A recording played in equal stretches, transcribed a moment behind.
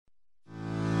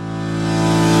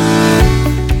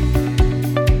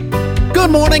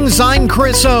Good morning, I'm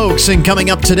Chris Oakes, and coming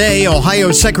up today,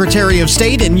 Ohio Secretary of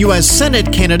State and U.S.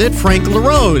 Senate candidate Frank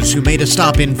LaRose, who made a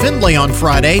stop in Findlay on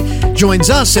Friday, joins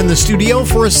us in the studio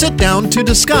for a sit-down to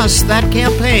discuss that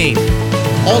campaign.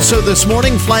 Also this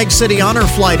morning, Flag City Honor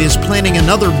Flight is planning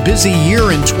another busy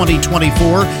year in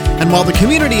 2024, and while the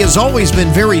community has always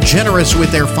been very generous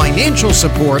with their financial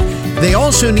support, they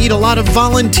also need a lot of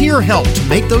volunteer help to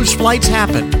make those flights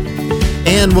happen.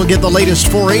 And we'll get the latest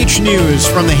 4-H news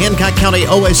from the Hancock County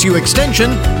OSU Extension.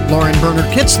 Lauren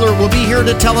Bernard-Kitzler will be here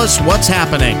to tell us what's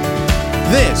happening.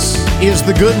 This is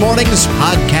the Good Mornings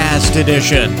Podcast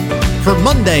Edition for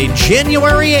Monday,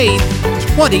 January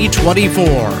 8th,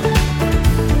 2024.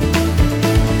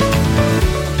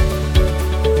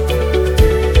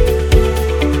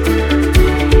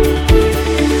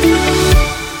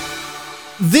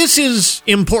 This is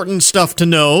important stuff to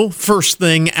know. First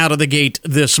thing out of the gate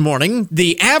this morning,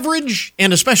 the average,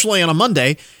 and especially on a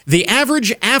Monday, the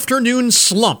average afternoon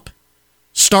slump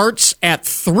starts at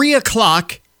 3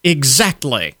 o'clock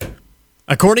exactly.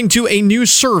 According to a new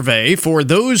survey, for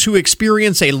those who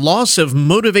experience a loss of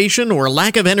motivation or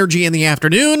lack of energy in the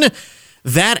afternoon,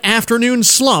 that afternoon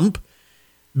slump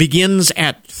begins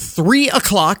at 3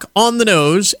 o'clock on the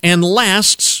nose and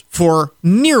lasts for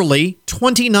nearly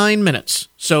 29 minutes.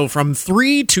 So from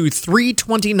 3 to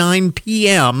 3:29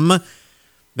 p.m.,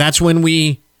 that's when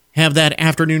we have that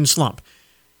afternoon slump.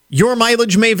 Your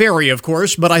mileage may vary, of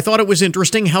course, but I thought it was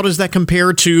interesting. How does that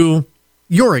compare to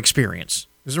your experience?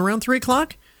 Is it around 3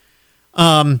 o'clock?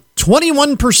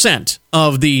 21%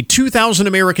 of the 2,000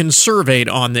 Americans surveyed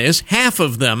on this, half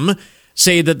of them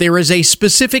say that there is a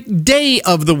specific day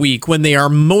of the week when they are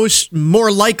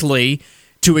more likely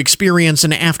to experience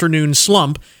an afternoon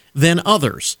slump than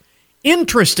others.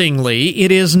 Interestingly,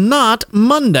 it is not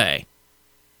Monday.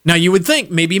 Now, you would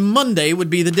think maybe Monday would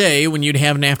be the day when you'd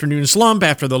have an afternoon slump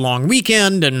after the long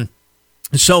weekend and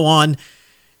so on.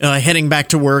 Heading back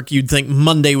to work, you'd think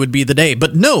Monday would be the day.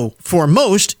 But no, for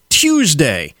most,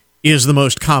 Tuesday is the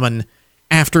most common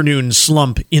afternoon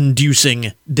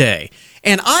slump-inducing day.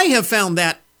 And I have found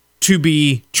that to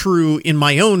be true in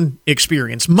my own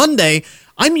experience. Monday,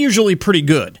 I'm usually pretty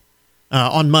good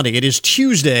on Monday. It is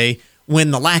Tuesday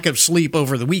when the lack of sleep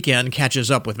over the weekend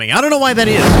catches up with me. I don't know why that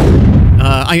is.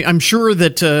 I'm sure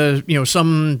that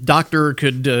some doctor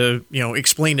could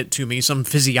explain it to me. Some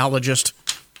physiologist,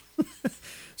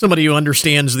 somebody who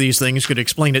understands these things could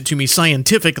explain it to me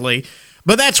scientifically.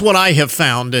 But that's what I have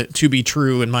found to be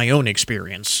true in my own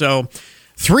experience. So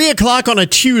 3 o'clock on a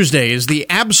Tuesday is the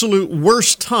absolute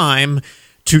worst time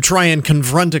to try and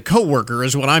confront a coworker,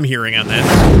 is what I'm hearing on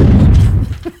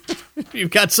that. If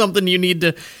you've got something you need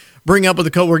to bring up with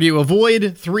a coworker, you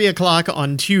avoid 3 o'clock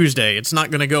on Tuesday. It's not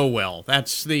going to go well.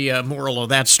 That's the moral of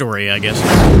that story, I guess.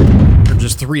 Or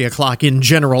just 3 o'clock in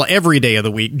general every day of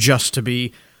the week, just to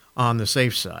be on the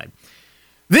safe side.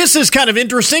 This is kind of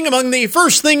interesting. Among the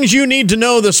first things you need to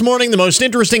know this morning, the most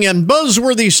interesting and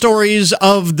buzzworthy stories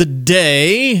of the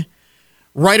day,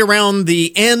 right around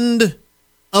the end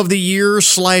of the year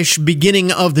 /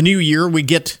 beginning of the new year, we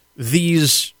get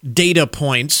these data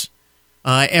points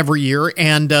every year,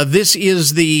 and this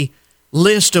is the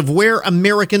list of where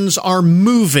Americans are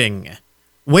moving.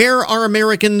 Where are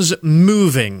Americans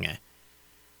moving?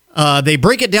 They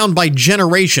break it down by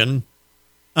generation.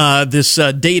 This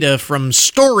data from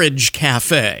Storage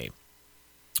Cafe,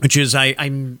 which is,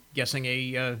 I'm guessing,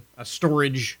 a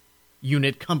storage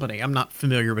unit company. I'm not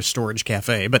familiar with Storage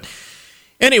Cafe, but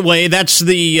anyway, that's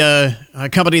the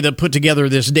company that put together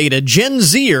this data. Gen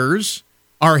Zers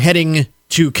are heading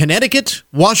to Connecticut,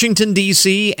 Washington,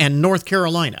 D.C., and North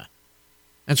Carolina.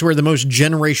 That's where the most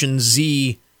Generation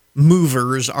Z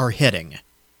movers are heading.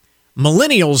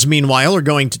 Millennials, meanwhile, are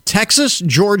going to Texas,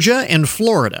 Georgia, and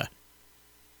Florida.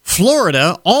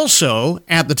 Florida also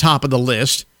at the top of the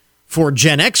list for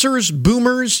Gen Xers,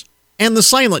 Boomers, and the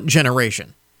silent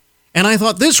generation. And I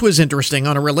thought this was interesting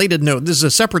on a related note. This is a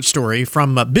separate story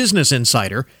from Business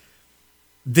Insider.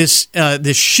 This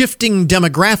shifting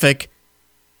demographic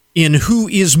in who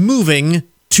is moving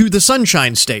to the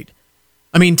Sunshine State.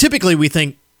 I mean, typically we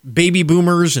think baby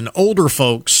boomers and older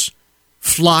folks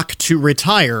flock to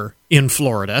retire in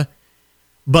Florida,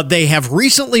 but they have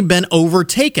recently been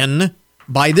overtaken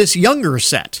by this younger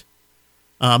set.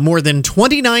 More than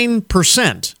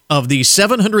 29% of the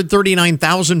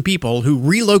 739,000 people who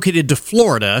relocated to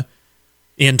Florida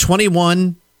in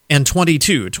 2021 and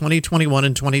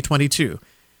 2022,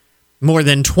 more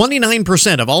than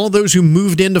 29% of all of those who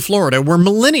moved into Florida were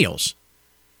millennials.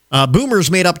 Boomers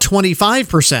made up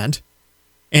 25%,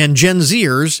 and Gen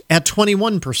Zers at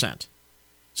 21%.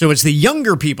 So it's the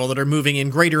younger people that are moving in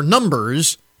greater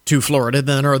numbers to Florida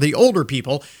than are the older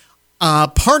people.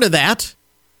 Part of that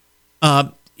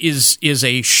is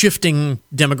a shifting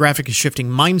demographic, a shifting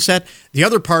mindset. The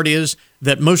other part is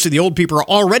that most of the old people are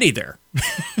already there,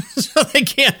 so they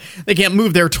can't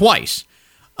move there twice.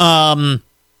 And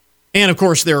of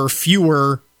course, there are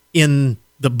fewer in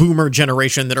the boomer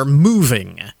generation that are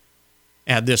moving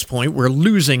at this point. We're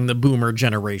losing the boomer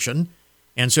generation,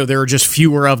 and so there are just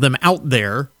fewer of them out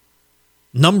there,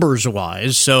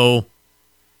 numbers-wise. So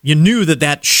you knew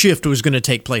that shift was going to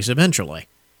take place eventually.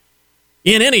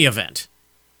 In any event,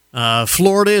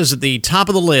 Florida is at the top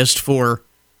of the list for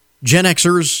Gen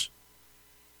Xers,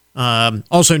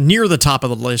 also near the top of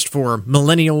the list for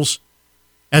millennials,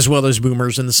 as well as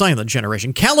boomers and the silent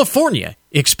generation. California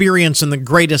experiencing the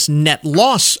greatest net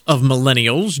loss of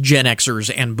millennials, Gen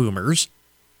Xers, and boomers.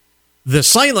 The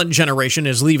silent generation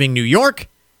is leaving New York,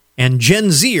 and Gen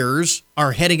Zers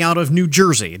are heading out of New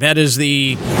Jersey. That is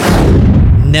the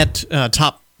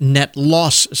top net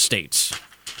loss states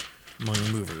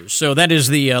among movers. So that is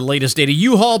the latest data.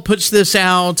 U-Haul puts this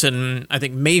out, and I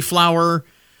think Mayflower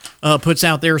puts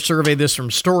out their survey, this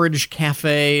from Storage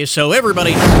Cafe. So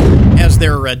everybody has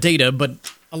their data, but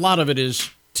a lot of it is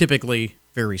typically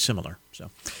very similar. So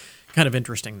kind of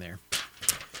interesting there.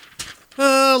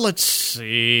 Let's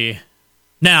see.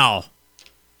 Now,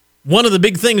 one of the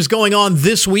big things going on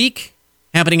this week,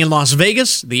 happening in Las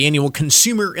Vegas, the annual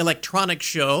Consumer Electronics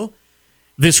Show.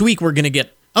 This week we're going to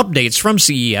get updates from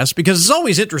CES because it's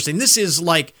always interesting. This is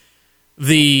like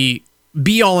the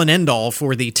be-all and end-all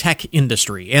for the tech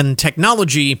industry, and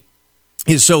technology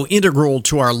is so integral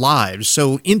to our lives,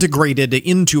 so integrated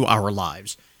into our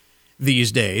lives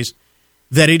these days,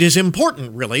 that it is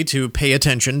important, really, to pay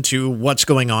attention to what's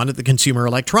going on at the Consumer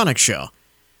Electronics Show.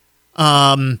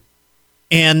 And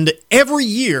every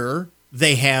year,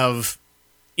 they have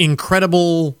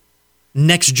incredible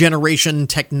next-generation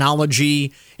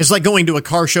technology. It's like going to a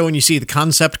car show and you see the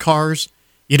concept cars.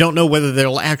 You don't know whether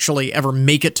they'll actually ever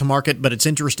make it to market, but it's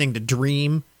interesting to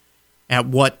dream at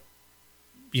what,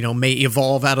 may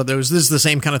evolve out of those. This is the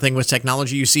same kind of thing with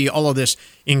technology. You see all of this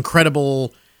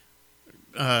incredible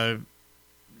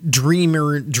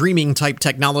dreaming type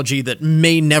technology that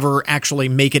may never actually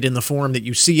make it in the form that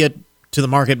you see it to the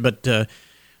market, but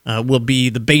will be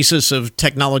the basis of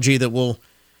technology that will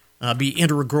be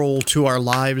integral to our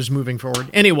lives moving forward.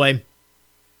 Anyway,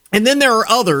 and then there are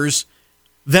others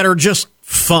that are just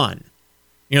fun.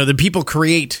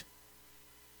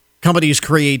 Companies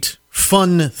create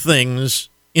fun things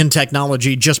in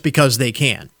technology just because they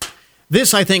can.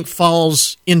 This, I think,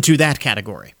 falls into that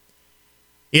category.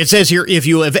 It says here, if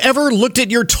you have ever looked at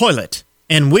your toilet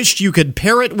and wished you could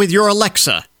pair it with your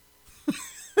Alexa,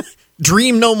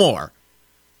 dream no more.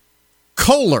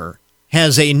 Kohler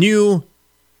has a new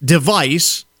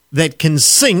device that can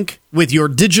sync with your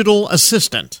digital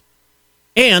assistant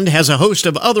and has a host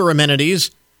of other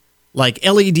amenities like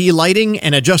LED lighting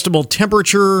and adjustable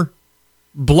temperature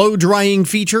blow-drying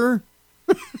feature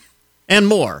and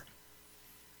more.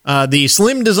 The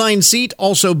slim design seat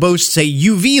also boasts a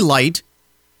UV light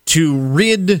to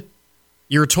rid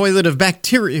your toilet of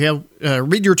bacteria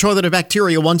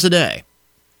once a day.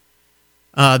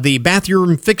 The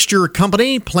bathroom fixture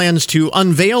company plans to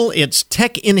unveil its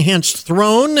tech-enhanced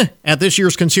throne at this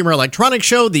year's Consumer Electronics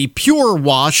Show. The Pure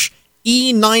Wash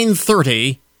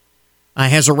E930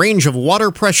 has a range of water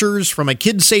pressures from a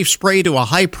kid-safe spray to a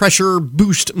high-pressure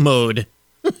boost mode.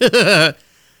 The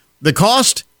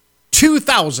cost,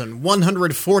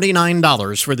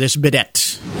 $2,149 for this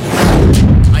bidet.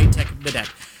 High-tech bidet.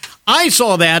 I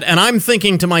saw that, and I'm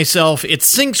thinking to myself, it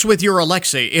syncs with your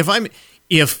Alexa.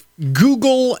 If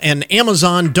Google and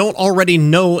Amazon don't already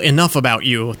know enough about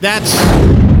you, that's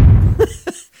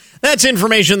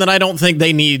information that I don't think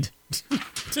they need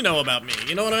to know about me.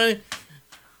 You know what I mean?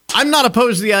 I'm not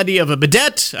opposed to the idea of a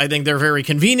bidet. I think they're very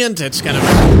convenient.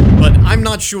 But I'm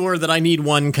not sure that I need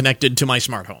one connected to my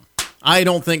smart home. I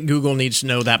don't think Google needs to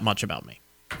know that much about me.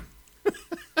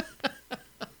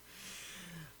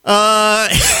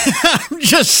 I'm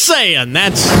just saying,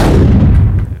 that's...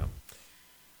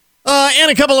 and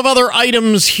a couple of other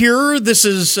items here. This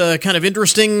is kind of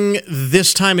interesting.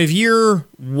 This time of year,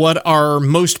 what are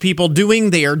most people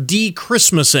doing? They are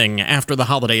de-Christmasing after the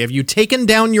holiday. Have you taken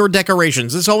down your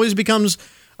decorations? This always becomes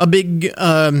a big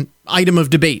item of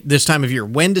debate this time of year.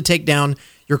 When to take down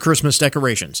your Christmas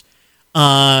decorations.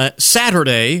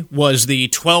 Saturday was the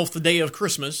 12th day of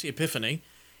Christmas, Epiphany,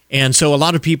 and so a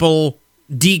lot of people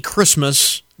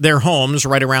de-Christmas their homes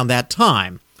right around that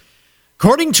time.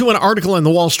 According to an article in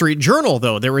the Wall Street Journal,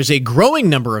 though, there is a growing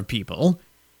number of people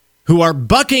who are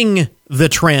bucking the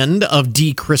trend of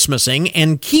de-Christmasing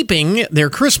and keeping their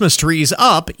Christmas trees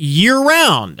up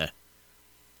year-round.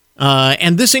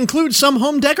 And this includes some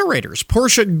home decorators.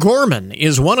 Portia Gorman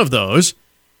is one of those.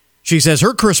 She says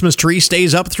her Christmas tree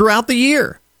stays up throughout the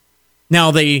year.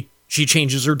 Now, she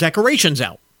changes her decorations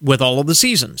out with all of the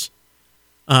seasons.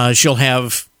 She'll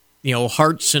have,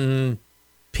 hearts and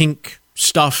pink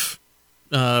stuff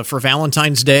for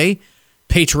Valentine's Day.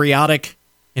 It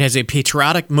has a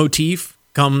patriotic motif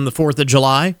come the 4th of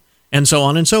July, and so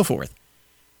on and so forth.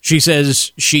 She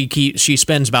says she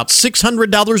spends about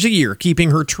 $600 a year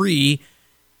keeping her tree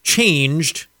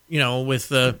changed,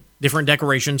 with different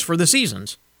decorations for the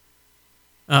seasons.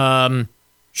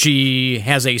 She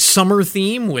has a summer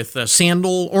theme with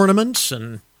sandal ornaments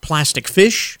and plastic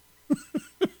fish.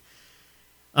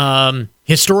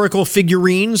 Historical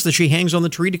figurines that she hangs on the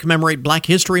tree to commemorate Black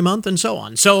History Month and so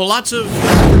on. So lots of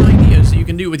ideas that you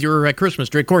can do with your Christmas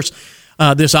tree. Of course,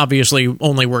 this obviously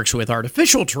only works with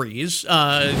artificial trees. You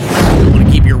don't want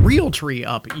to keep your real tree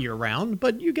up year-round,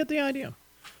 but you get the idea.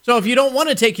 So if you don't want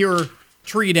to take your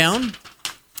tree down,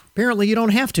 apparently you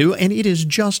don't have to, and it is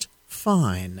just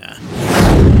fine.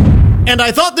 And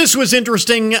I thought this was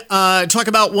interesting. Talk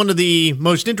about one of the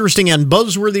most interesting and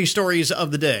buzzworthy stories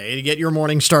of the day to get your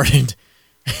morning started.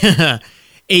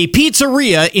 A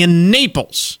pizzeria in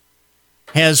Naples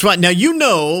has what? Now, you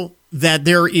know that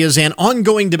there is an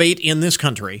ongoing debate in this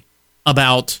country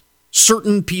about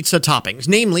certain pizza toppings,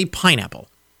 namely pineapple.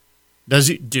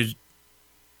 Does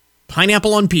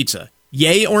pineapple on pizza,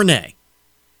 yay or nay?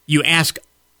 You ask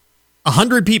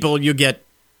 100 people, you get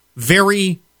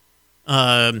very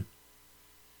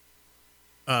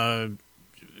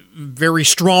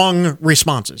strong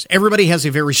responses. Everybody has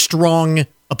a very strong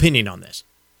opinion on this.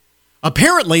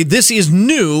 Apparently, this is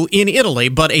new in Italy,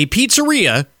 but a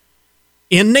pizzeria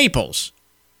in Naples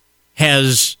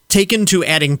has taken to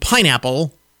adding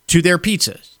pineapple to their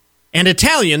pizzas. And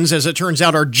Italians, as it turns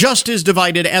out, are just as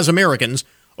divided as Americans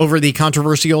over the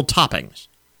controversial toppings.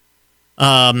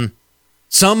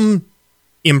 Some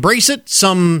embrace it,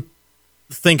 some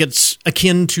think it's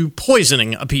akin to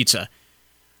poisoning a pizza.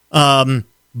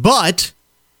 But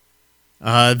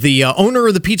the owner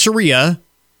of the pizzeria,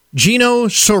 Gino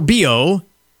Sorbio,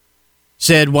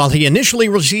 said while he initially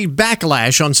received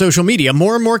backlash on social media,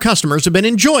 more and more customers have been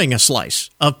enjoying a slice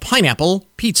of pineapple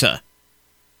pizza.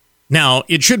 Now,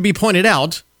 it should be pointed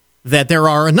out that there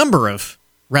are a number of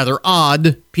rather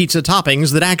odd pizza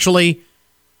toppings that actually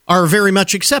are very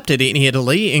much accepted in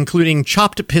Italy, including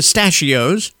chopped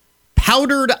pistachios,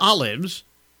 powdered olives,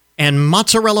 and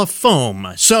mozzarella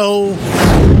foam. So,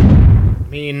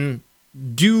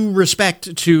 due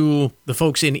respect to the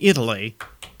folks in Italy.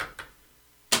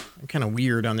 Kind of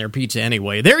weird on their pizza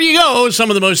anyway. There you go, some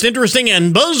of the most interesting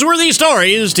and buzzworthy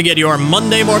stories to get your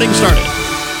Monday morning started.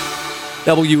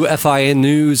 WFIN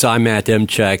News, I'm Matt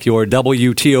Demchek. Your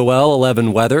WTOL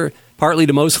 11 weather. Partly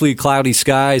to mostly cloudy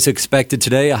skies expected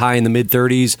today, a high in the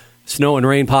mid-30s. Snow and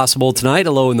rain possible tonight,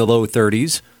 a low in the low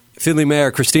 30s. Findlay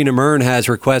Mayor Christina Mern has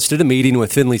requested a meeting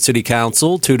with Findlay City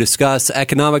Council to discuss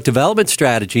economic development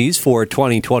strategies for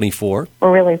 2024.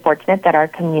 We're really fortunate that our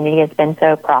community has been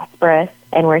so prosperous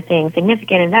and we're seeing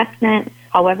significant investment.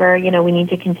 However, we need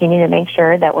to continue to make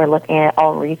sure that we're looking at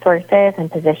all resources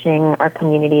and positioning our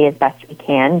community as best we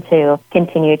can to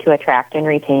continue to attract and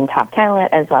retain top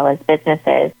talent as well as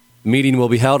businesses. The meeting will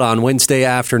be held on Wednesday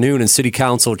afternoon in City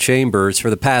Council chambers. For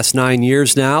the past 9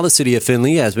 years now, the City of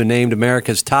Findlay has been named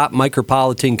America's top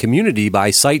micropolitan community by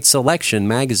Site Selection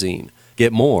magazine.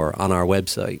 Get more on our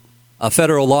website. A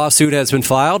federal lawsuit has been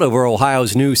filed over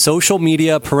Ohio's new Social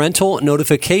Media Parental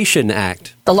Notification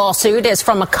Act. The lawsuit is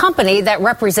from a company that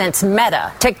represents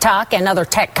Meta, TikTok, and other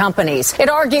tech companies. It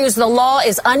argues the law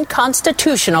is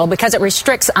unconstitutional because it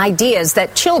restricts ideas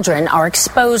that children are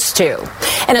exposed to.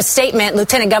 In a statement,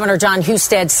 Lieutenant Governor John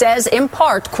Husted says, in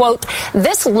part, quote,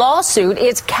 "This lawsuit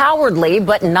is cowardly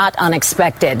but not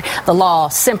unexpected. The law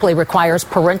simply requires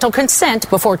parental consent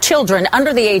before children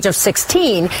under the age of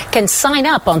 16 can sign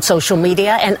up on social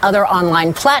media and other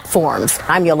online platforms."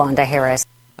 I'm Yolanda Harris.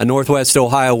 A Northwest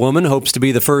Ohio woman hopes to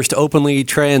be the first openly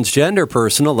transgender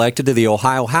person elected to the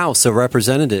Ohio House of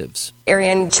Representatives.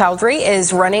 Ariane Chowdhury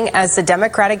is running as the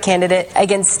Democratic candidate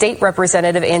against State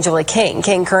Representative Angela King.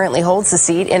 King currently holds the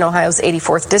seat in Ohio's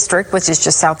 84th District, which is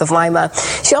just south of Lima.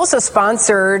 She also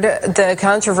sponsored the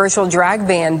controversial drag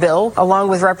ban bill, along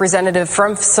with Representative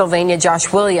from Sylvania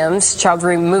Josh Williams.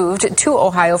 Chowdhury moved to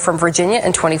Ohio from Virginia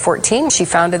in 2014. She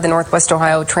founded the Northwest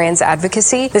Ohio Trans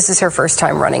Advocacy. This is her first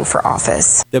time running for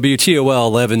office.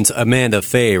 WTOL 11's Amanda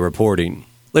Fay reporting.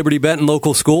 Liberty Benton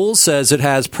Local Schools says it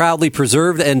has proudly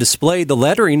preserved and displayed the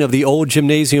lettering of the old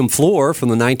gymnasium floor from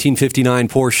the 1959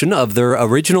 portion of their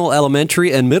original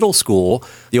elementary and middle school.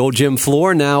 The old gym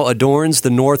floor now adorns the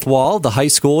north wall of the high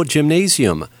school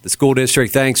gymnasium. The school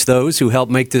district thanks those who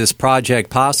helped make this project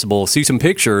possible. See some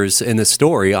pictures in the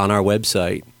story on our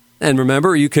website. And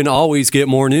remember, you can always get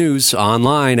more news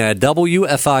online at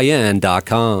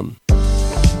WFIN.com.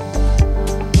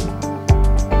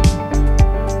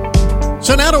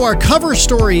 So now to our cover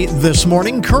story this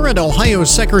morning. Current Ohio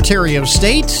Secretary of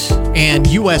State and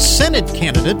U.S. Senate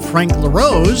candidate Frank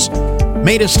LaRose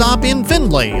made a stop in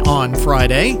Findlay on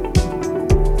Friday.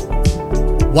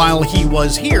 While he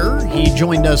was here, he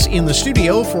joined us in the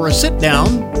studio for a sit-down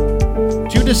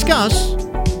to discuss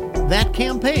that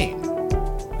campaign.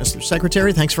 Mr.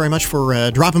 Secretary, thanks very much for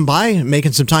dropping by and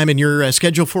making some time in your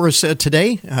schedule for us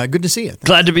today. Good to see you.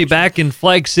 Glad to be back in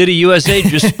Flag City, USA.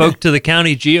 Just spoke to the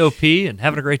county GOP and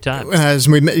having a great time.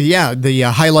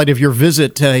 The highlight of your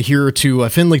visit here to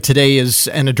Findlay today is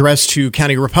an address to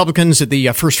county Republicans at the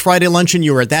First Friday luncheon.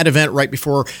 You were at that event right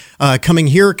before coming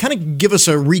here. Kind of give us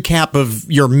a recap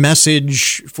of your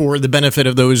message for the benefit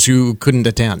of those who couldn't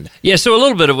attend. Yeah, so a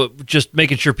little bit of just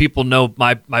making sure people know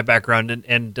my background,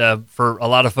 and for a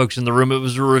lot of folks in the room, it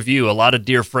was a review. A lot of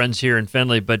dear friends here in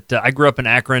Findlay, but I grew up in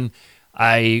Akron.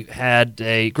 I had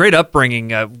a great upbringing.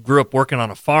 Grew up working on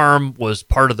a farm, was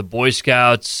part of the Boy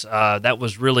Scouts. That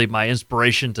was really my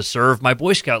inspiration to serve. My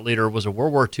Boy Scout leader was a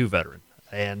World War II veteran,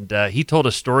 and he told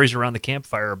us stories around the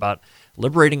campfire about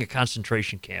liberating a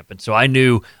concentration camp. And so I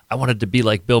knew I wanted to be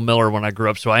like Bill Miller when I grew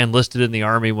up, so I enlisted in the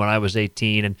Army when I was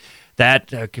 18, and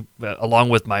that, along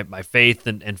with my faith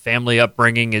and family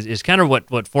upbringing, is kind of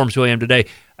what forms who I am today.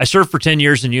 I served for 10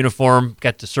 years in uniform,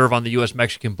 got to serve on the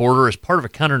U.S.-Mexican border as part of a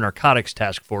counter-narcotics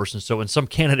task force. And so when some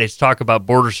candidates talk about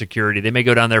border security, they may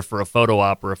go down there for a photo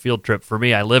op or a field trip. For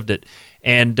me, I lived it.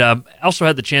 And also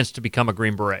had the chance to become a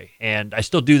Green Beret. And I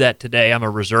still do that today. I'm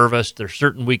a reservist. There's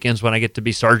certain weekends when I get to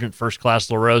be Sergeant First Class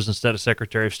LaRose instead of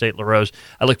Secretary of State LaRose.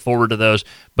 I look forward to those.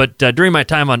 But during my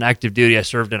time on active duty, I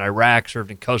served in Iraq, served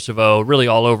in Kosovo, really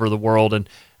all over the world. And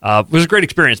it was a great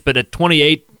experience. But at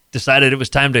 28, decided it was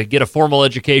time to get a formal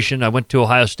education. I went to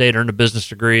Ohio State, earned a business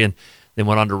degree, and then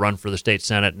went on to run for the state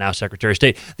Senate, now Secretary of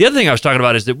State. The other thing I was talking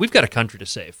about is that we've got a country to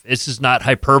save. This is not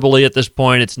hyperbole at this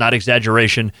point. It's not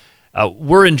exaggeration.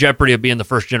 We're in jeopardy of being the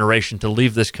first generation to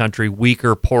leave this country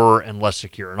weaker, poorer, and less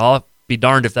secure. And I'll be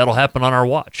darned if that'll happen on our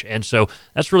watch. And so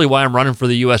that's really why I'm running for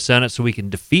the U.S. Senate, so we can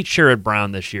defeat Sherrod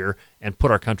Brown this year and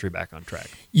put our country back on track.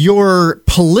 Your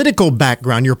political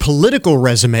background, your political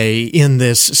resume in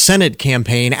this Senate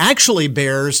campaign actually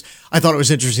bears, I thought it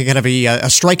was interesting, kind of a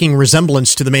striking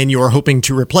resemblance to the man you are hoping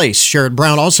to replace. Sherrod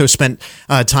Brown also spent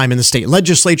time in the state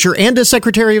legislature and as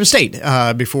Secretary of State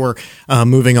before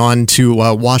moving on to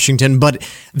Washington. But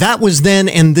that was then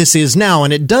and this is now.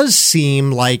 And it does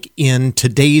seem like in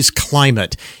today's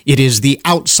climate, it is the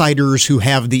outsiders who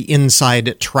have the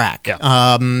inside track.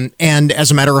 Yeah. And as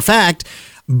a matter of fact,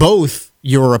 both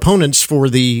your opponents for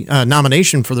the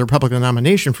nomination, for the Republican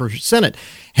nomination for Senate,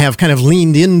 have kind of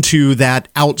leaned into that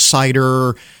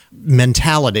outsider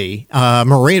mentality.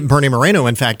 Bernie Moreno,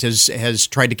 in fact, has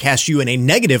tried to cast you in a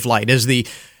negative light as the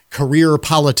career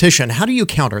politician. How do you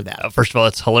counter that? First of all,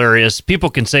 it's hilarious. People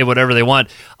can say whatever they want.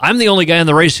 I'm the only guy in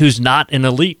the race who's not an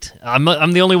elite. I'm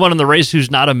the only one in the race who's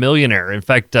not a millionaire. In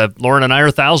fact, Lauren and I are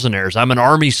thousandaires. I'm an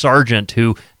Army sergeant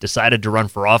who decided to run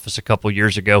for office a couple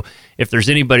years ago. If there's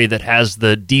anybody that has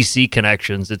the D.C.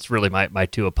 connections, it's really my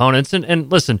two opponents.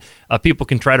 And listen, people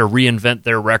can try to reinvent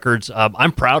their records.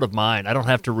 I'm proud of mine. I don't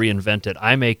have to reinvent it.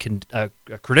 I'm a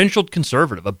credentialed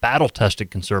conservative, a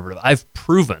battle-tested conservative. I've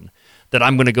proven that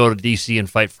I'm going to go to D.C. and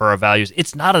fight for our values.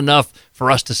 It's not enough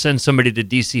for us to send somebody to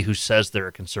D.C. who says they're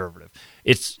a conservative.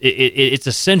 It's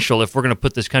essential, if we're going to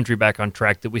put this country back on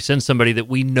track, that we send somebody that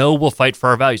we know will fight for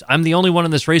our values. I'm the only one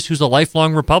in this race who's a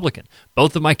lifelong Republican.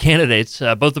 Both of my candidates,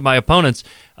 both of my opponents,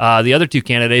 the other two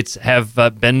candidates have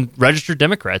been registered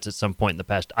Democrats at some point in the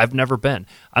past. I've never been.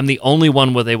 I'm the only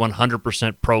one with a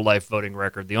 100% pro-life voting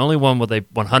record, the only one with a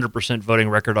 100% voting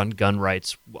record on gun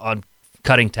rights, on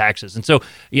cutting taxes. And so,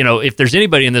 if there's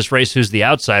anybody in this race who's the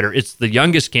outsider, it's the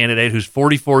youngest candidate who's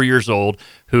 44 years old,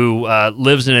 who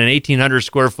lives in an 1,800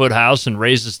 square foot house and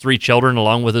raises 3 children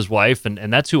along with his wife.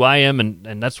 And that's who I am.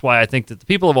 And that's why I think that the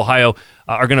people of Ohio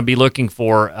are going to be looking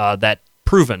for that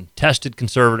proven, tested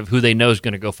conservative who they know is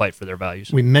going to go fight for their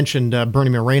values. We mentioned Bernie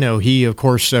Moreno. He, of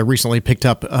course, recently picked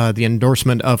up the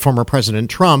endorsement of former President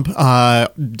Trump,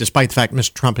 despite the fact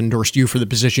Mr. Trump endorsed you for the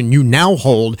position you now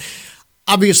hold.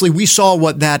 Obviously, we saw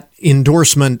what that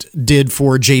endorsement did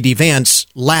for J.D. Vance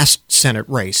last Senate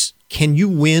race. Can you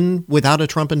win without a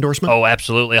Trump endorsement? Oh,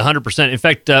 absolutely, 100%. In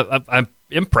fact,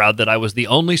 I'm proud that I was the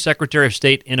only Secretary of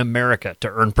State in America to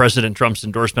earn President Trump's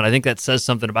endorsement. I think that says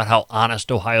something about how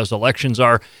honest Ohio's elections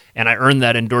are, and I earned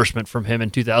that endorsement from him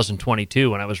in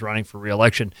 2022 when I was running for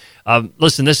re-election.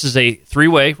 Listen, this is a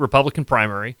three-way Republican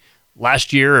primary.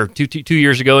 Last year, or two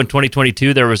years ago in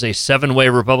 2022, there was a seven-way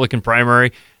Republican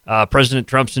primary. President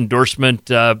Trump's endorsement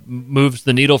moves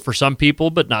the needle for some people,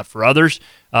 but not for others.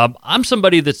 I'm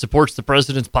somebody that supports the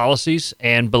president's policies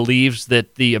and believes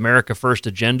that the America First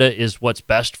agenda is what's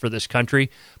best for this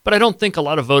country. But I don't think a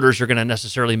lot of voters are going to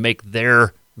necessarily make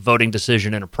their voting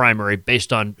decision in a primary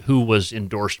based on who was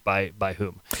endorsed by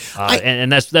whom.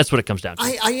 And that's what it comes down to.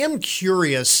 I am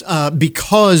curious,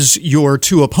 because your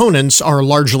two opponents are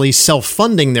largely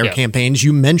self-funding their campaigns.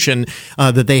 You mentioned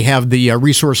that they have the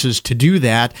resources to do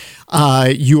that.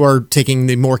 You are taking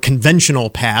the more conventional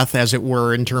path, as it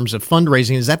were, in terms of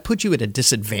fundraising. Does that put you at a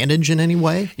disadvantage in any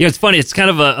way? Yeah, it's funny. It's kind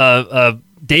of a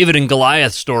David and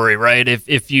Goliath story, right?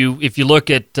 If you look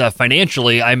at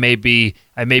financially, I may be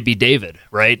David,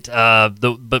 right?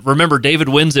 But remember, David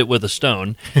wins it with a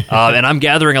stone, and I'm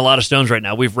gathering a lot of stones right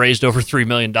now. We've raised over $3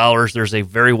 million. There's a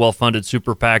very well-funded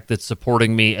super PAC that's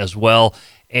supporting me as well.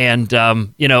 And,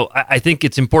 I think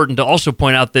it's important to also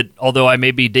point out that although I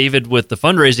may be David with the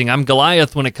fundraising, I'm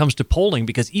Goliath when it comes to polling,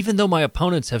 because even though my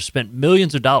opponents have spent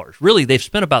millions of dollars, really, they've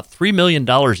spent about $3 million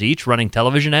each running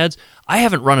television ads. I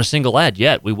haven't run a single ad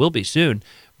yet. We will be soon.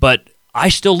 But I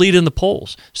still lead in the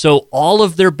polls. So all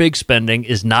of their big spending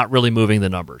is not really moving the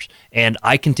numbers. And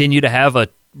I continue to have a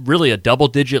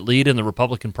double-digit lead in the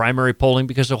Republican primary polling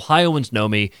because Ohioans know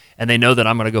me, and they know that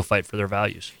I'm going to go fight for their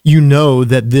values. You know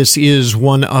that this is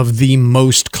one of the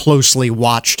most closely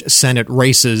watched Senate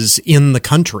races in the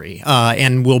country,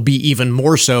 and will be even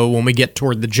more so when we get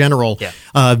toward the general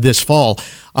this fall.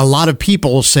 A lot of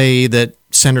people say that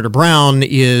Senator Brown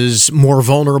is more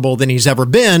vulnerable than he's ever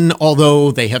been,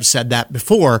 although they have said that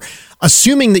before.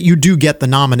 Assuming that you do get the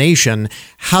nomination,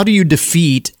 how do you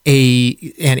defeat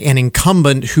an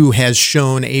incumbent who has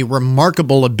shown a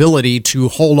remarkable ability to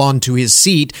hold on to his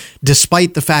seat,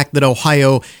 despite the fact that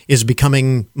Ohio is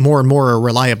becoming more and more a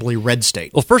reliably red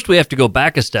state? Well, first we have to go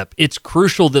back a step. It's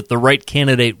crucial that the right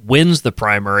candidate wins the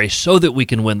primary so that we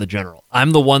can win the general.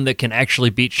 I'm the one that can actually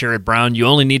beat Sherrod Brown. You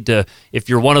only need to, if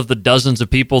you're one of the dozens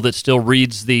of people that still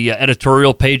reads the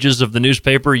editorial pages of the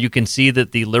newspaper, you can see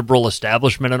that the liberal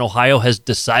establishment in Ohio has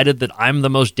decided that I'm the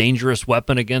most dangerous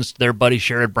weapon against their buddy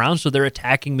Sherrod Brown, so they're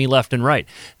attacking me left and right.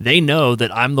 They know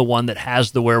that I'm the one that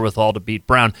has the wherewithal to beat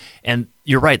Brown. And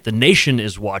you're right, the nation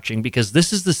is watching, because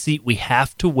this is the seat we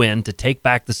have to win to take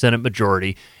back the Senate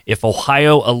majority. If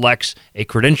Ohio elects a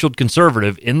credentialed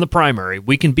conservative in the primary,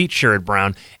 we can beat Sherrod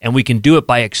Brown, and we can do it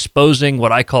by exposing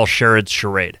what I call Sherrod's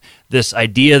charade. This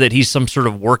idea that he's some sort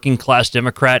of working-class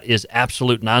Democrat is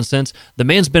absolute nonsense. The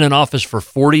man's been in office for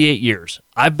 48 years.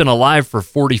 I've been alive for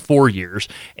 44 years,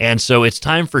 and so it's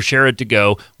time for Sherrod to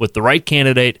go with the right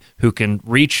candidate who can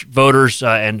reach voters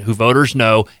and who voters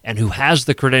know, and who has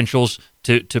the credentials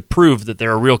to prove that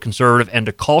they're a real conservative, and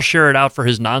to call Sherrod out for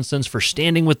his nonsense, for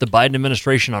standing with the Biden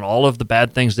administration on all of the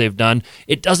bad things they've done.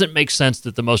 It doesn't make sense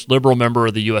that the most liberal member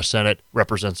of the U.S. Senate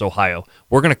represents Ohio.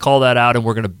 We're going to call that out, and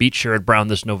we're going to beat Sherrod Brown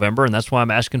this November, and that's why I'm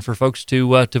asking for folks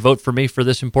to vote for me for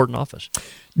this important office.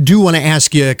 Do want to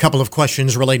ask you a couple of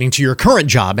questions relating to your current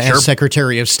job as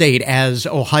Secretary of State. As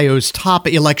Ohio's top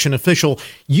election official,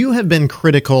 you have been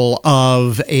critical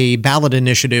of a ballot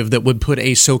initiative that would put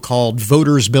a so-called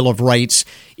Voters' Bill of Rights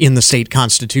in the state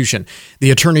constitution.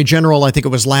 The Attorney General, I think it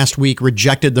was last week,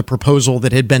 rejected the proposal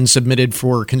that had been submitted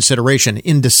for consideration.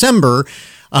 In December,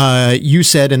 you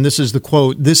said, and this is the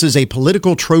quote, "This is a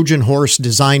political Trojan horse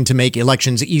designed to make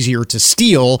elections easier to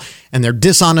steal, and they're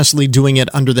dishonestly doing it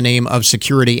under the name of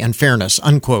security and fairness,"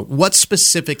 unquote. What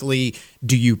specifically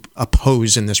do you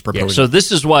oppose in this proposal? So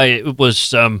this is why it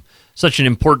was such an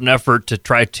important effort to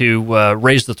try to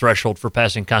raise the threshold for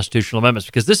passing constitutional amendments,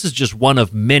 because this is just one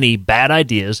of many bad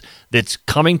ideas that's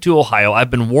coming to Ohio. I've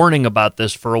been warning about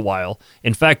this for a while.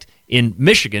 In fact, in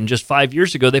Michigan, just 5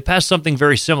 years ago, they passed something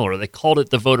very similar. They called it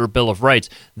the Voter Bill of Rights.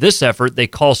 This effort they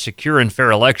call secure and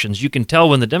fair elections. You can tell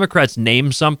when the Democrats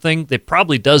name something, it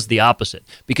probably does the opposite,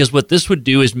 because what this would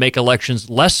do is make elections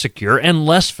less secure and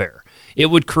less fair. It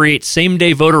would create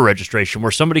same-day voter registration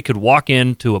where somebody could walk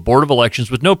into a board of elections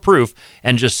with no proof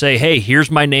and just say, hey, here's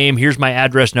my name, here's my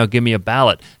address, now give me a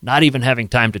ballot, not even having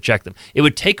time to check them. It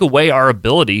would take away our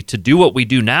ability to do what we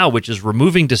do now, which is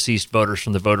removing deceased voters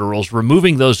from the voter rolls,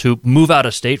 removing those who move out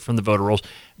of state from the voter rolls,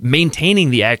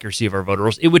 maintaining the accuracy of our voter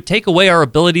rolls. It would take away our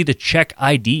ability to check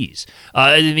IDs.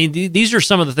 These are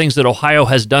some of the things that Ohio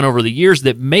has done over the years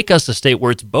that make us a state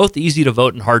where it's both easy to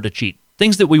vote and hard to cheat.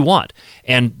 Things that we want.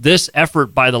 And this effort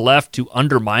by the left to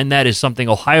undermine that is something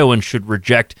Ohioans should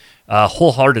reject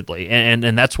wholeheartedly.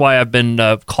 And that's why I've been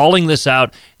calling this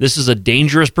out. This is a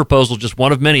dangerous proposal, just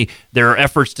one of many. There are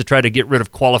efforts to try to get rid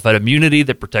of qualified immunity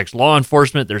that protects law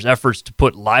enforcement. There's efforts to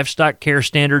put livestock care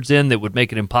standards in that would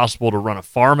make it impossible to run a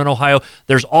farm in Ohio.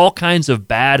 There's all kinds of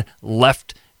bad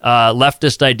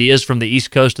leftist ideas from the East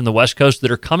Coast and the West Coast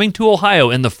that are coming to Ohio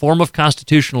in the form of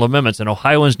constitutional amendments, and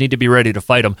Ohioans need to be ready to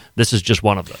fight them. This is just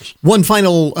one of those. One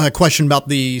final question about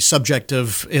the subject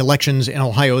of elections in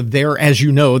Ohio. There, as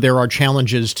you know, there are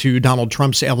challenges to Donald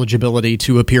Trump's eligibility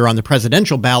to appear on the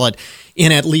presidential ballot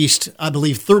in at least, I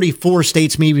believe, 34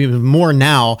 states, maybe even more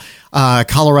now.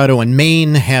 Colorado and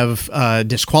Maine have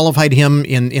disqualified him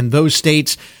in those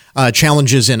states.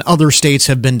 Challenges in other states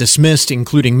have been dismissed,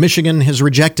 including Michigan has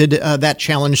rejected that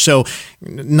challenge. So a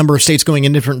number of states going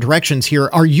in different directions here.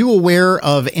 Are you aware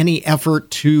of any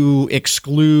effort to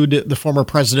exclude the former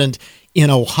president in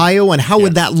Ohio, and how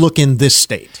would that look in this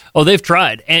state? Oh, they've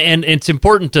tried, and it's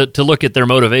important to look at their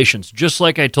motivations. Just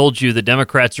like I told you, the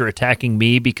Democrats are attacking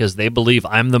me because they believe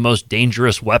I'm the most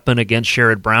dangerous weapon against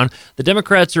Sherrod Brown. The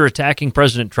Democrats are attacking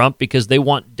President Trump because they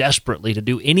want desperately to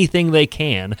do anything they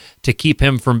can to keep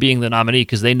him from being the nominee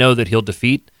because they know that he'll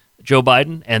defeat Joe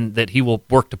Biden and that he will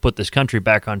work to put this country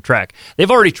back on track.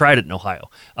 They've already tried it in Ohio.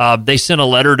 They sent a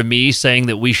letter to me saying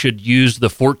that we should use the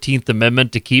 14th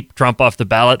Amendment to keep Trump off the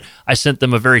ballot. I sent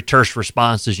them a very terse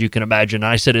response, as you can imagine.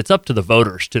 And I said it's up to the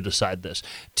voters to decide this,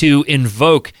 to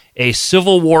invoke a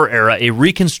Civil War era, a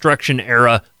Reconstruction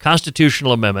era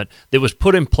constitutional amendment that was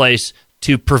put in place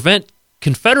to prevent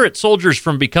Confederate soldiers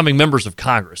from becoming members of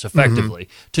Congress, effectively,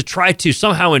 to try to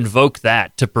somehow invoke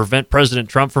that to prevent President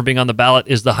Trump from being on the ballot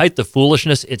is the height of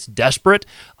foolishness. It's desperate.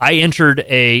 I entered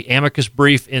a amicus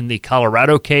brief in the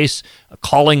Colorado case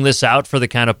calling this out for the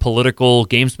kind of political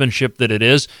gamesmanship that it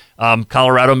is.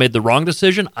 Colorado made the wrong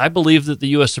decision. I believe that the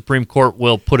U.S. Supreme Court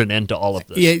will put an end to all of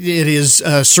this. It is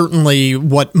certainly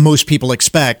what most people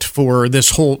expect for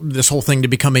this whole thing to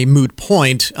become a moot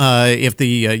point if the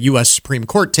U.S. Supreme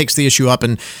Court takes the issue up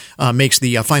and makes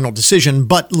the final decision.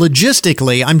 But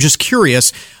logistically, I'm just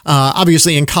curious.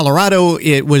 Obviously, in Colorado,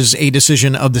 it was a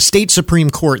decision of the state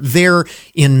Supreme Court there.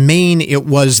 In Maine, it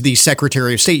was the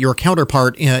Secretary of State, your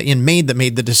counterpart in Maine, that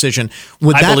made the decision.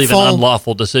 I believe an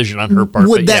unlawful decision on her part.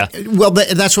 Well,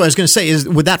 that's what I was going to say.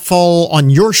 Would that fall on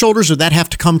your shoulders, or would that have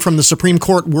to come from the Supreme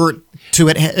Court? This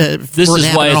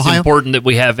is why it's important that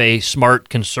we have a smart,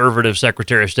 conservative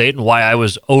Secretary of State, and why I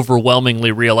was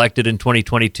overwhelmingly reelected in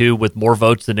 2022 with more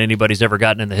votes than anybody's ever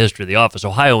gotten in the history of the office.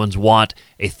 Ohioans want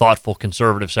a thoughtful,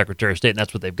 conservative Secretary of State, and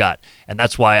that's what they've got. And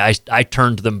that's why I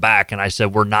turned them back, and I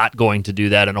said, we're not going to do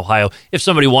that in Ohio. If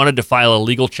somebody wanted to file a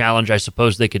legal challenge, I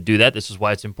suppose they could do that. This is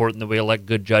why it's important that we elect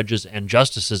good judges and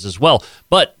justices as well.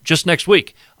 But just next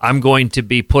week, I'm going to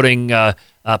be putting out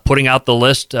the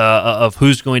list of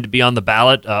who's going to be on the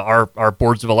ballot. Our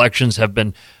boards of elections have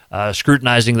been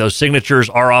scrutinizing those signatures.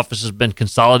 Our office has been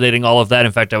consolidating all of that.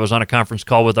 In fact, I was on a conference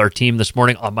call with our team this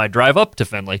morning on my drive up to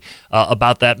Findlay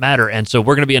about that matter. And so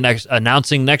we're going to be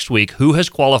announcing next week who has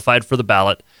qualified for the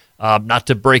ballot. Not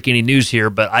to break any news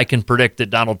here, but I can predict that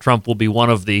Donald Trump will be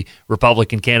one of the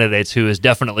Republican candidates who is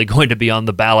definitely going to be on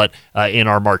the ballot in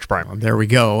our March primary. There we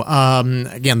go.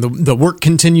 Again, the work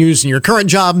continues in your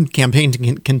current job.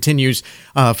 Campaign continues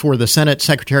for the Senate.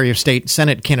 Secretary of State,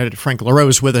 Senate candidate Frank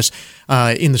LaRose with us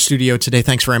in the studio today.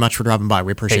 Thanks very much for dropping by.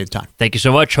 We appreciate the time. Thank you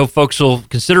so much. Hope folks will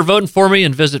consider voting for me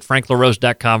and visit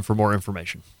franklarose.com for more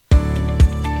information.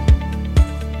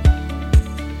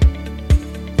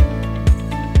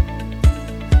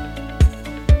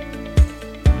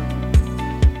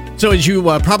 So as you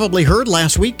probably heard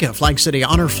last week, Flag City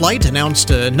Honor Flight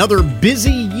announced another busy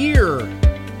year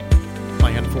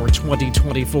planned for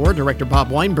 2024. Director Bob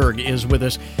Weinberg is with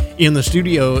us in the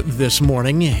studio this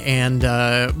morning. And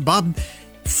Bob,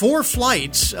 4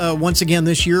 flights once again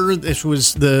this year. This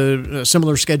was the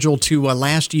similar schedule to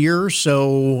last year.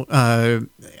 So I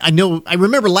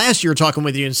remember last year talking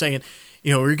with you and saying,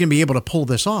 we're going to be able to pull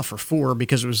this off for 4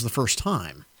 because it was the first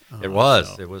time. It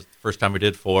was the first time we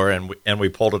did 4, and we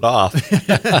pulled it off.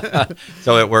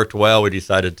 So it worked well. We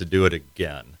decided to do it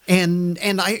again.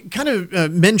 And I kind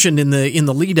of mentioned in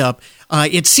the lead up,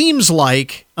 it seems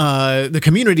like the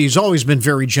community has always been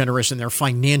very generous in their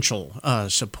financial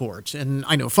support, and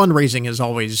I know fundraising is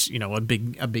always a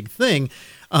big thing.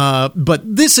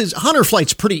 But this is Honor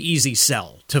Flight's pretty easy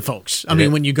sell to folks. I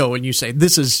mean, when you go and you say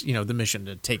this is the mission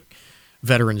to take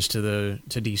veterans to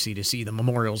DC to see the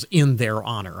memorials in their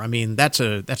honor. I mean, that's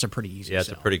a pretty easy. Yeah, it's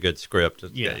a pretty good script.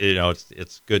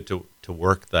 It's good to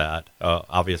work that.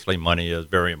 Obviously, money is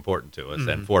very important to us,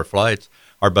 and for flights,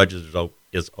 our budget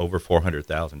is over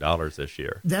 $400,000 this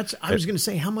year. I was going to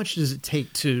say, how much does it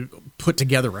take to put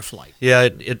together a flight? Yeah,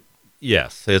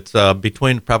 Yes, it's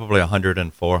between probably $104,000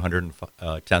 and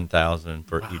 $410,000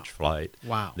 for each flight.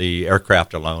 Wow! The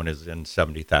aircraft alone is in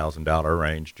 $70,000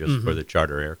 range just for the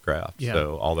charter aircraft. Yeah.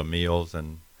 So all the meals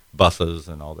and buses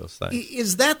and all those things.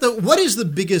 Is that what is the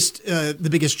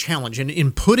biggest challenge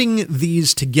in putting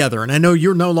these together? And I know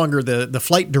you're no longer the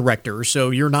flight director,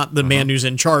 so you're not the man who's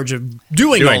in charge of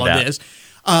doing all of this.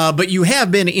 But you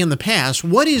have been in the past.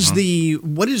 What is the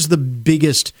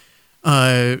biggest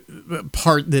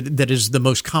part that is the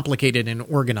most complicated in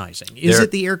organizing? Is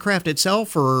it the aircraft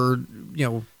itself, or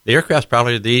The aircraft's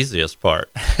probably the easiest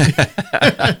part.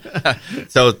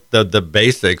 So the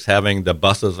basics, having the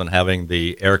buses and having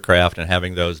the aircraft and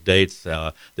having those dates,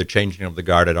 the changing of the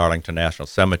guard at Arlington National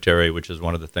Cemetery, which is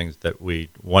one of the things that we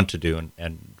want to do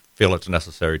and feel it's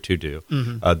necessary to do.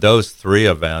 Those three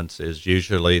events is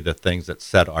usually the things that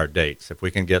set our dates. If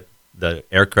we can get the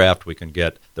aircraft, we can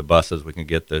get the buses, we can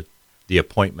get the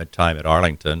appointment time at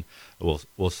Arlington,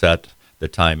 we'll set the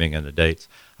timing and the dates.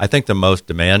 I think the most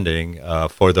demanding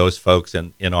for those folks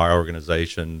in our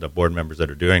organization, the board members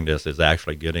that are doing this, is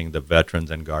actually getting the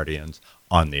veterans and guardians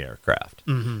on the aircraft.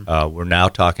 We're now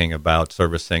talking about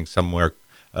servicing somewhere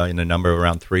in a number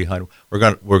around 300.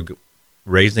 We're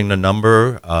raising the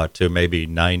number to maybe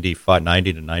 90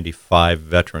 to 95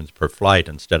 veterans per flight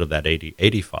instead of that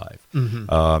 85.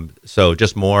 So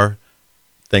just more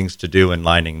things to do in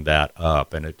lining that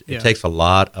up, and it takes a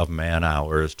lot of man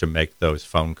hours to make those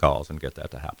phone calls and get that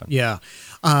to happen. Yeah,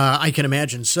 I can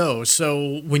imagine so.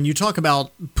 So when you talk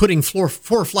about putting four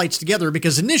flights together,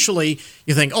 because initially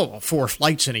you think, 4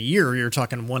 flights in a year, you're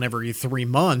talking one every 3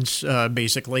 months,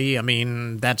 basically. I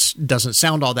mean, that doesn't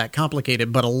sound all that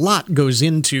complicated, but a lot goes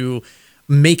into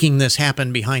making this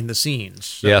happen behind the scenes.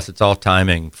 So. Yes, it's all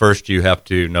timing. First, you have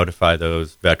to notify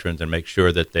those veterans and make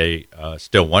sure that they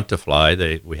still want to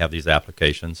fly. We have these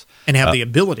applications. And have the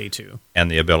ability to.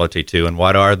 And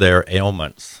what are their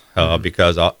ailments?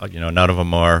 Because, none of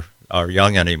them are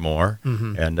young anymore.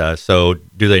 And so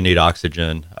do they need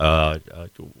oxygen?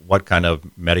 What kind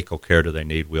of medical care do they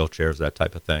need? Wheelchairs, that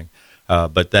type of thing.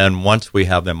 But then once we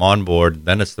have them on board,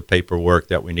 then it's the paperwork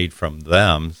that we need from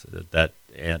them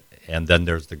and then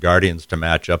there's the guardians to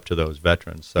match up to those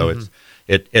veterans. So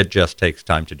it just takes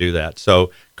time to do that.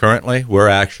 So currently we're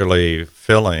actually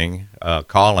calling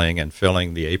and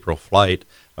filling the April flight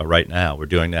right now. We're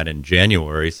doing that in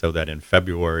January so that in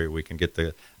February we can get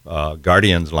the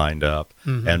guardians lined up.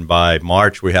 And by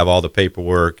March we have all the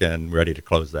paperwork and ready to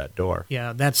close that door.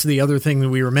 Yeah, that's the other thing that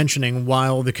we were mentioning.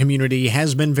 While the community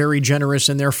has been very generous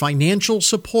in their financial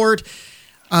support,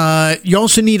 you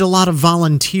also need a lot of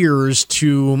volunteers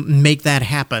to make that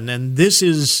happen. And this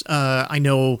is, I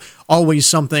know, always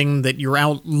something that you're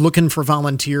out looking for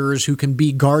volunteers who can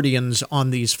be guardians on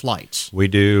these flights. We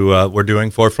do. We're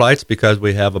doing 4 flights because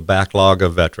we have a backlog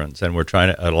of veterans, and we're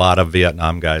a lot of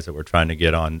Vietnam guys that we're trying to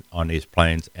get on these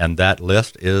planes. And that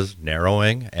list is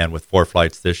narrowing. And with 4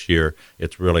 flights this year,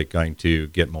 it's really going to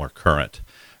get more current.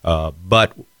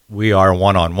 But we are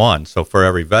one-on-one. So for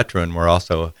every veteran, we're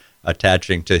also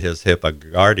attaching to his hip a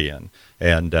guardian,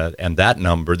 and that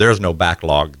number, there's no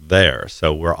backlog there.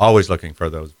 So we're always looking for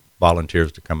those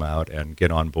volunteers to come out and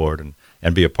get on board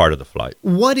and be a part of the flight.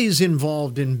 What is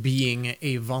involved in being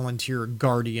a volunteer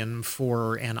guardian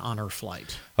for an honor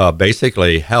flight?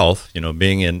 Basically health,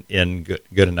 being in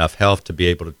good enough health to be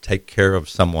able to take care of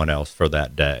someone else for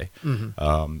that day.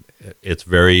 It's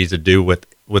very easy to do with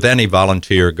any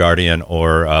volunteer guardian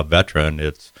or veteran.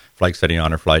 It's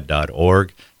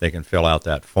flagcityhonorflight.org. They can fill out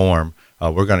that form.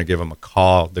 We're going to give them a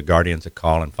call, the guardians a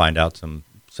call, and find out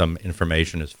some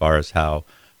information as far as how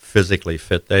physically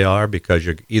fit they are, because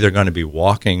you're either going to be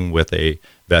walking with a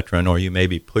veteran or you may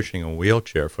be pushing a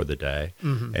wheelchair for the day.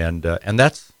 And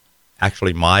that's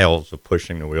actually miles of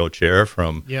pushing the wheelchair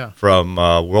from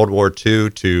World War II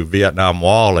to Vietnam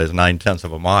Wall is 9/10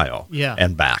 of a mile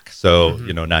and back. So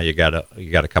now you got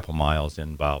a couple miles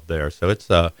involved there. So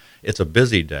it's a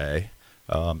busy day.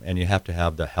 and you have to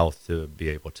have the health to be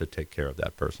able to take care of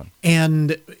that person.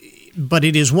 But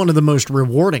it is one of the most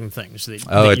rewarding things that it's you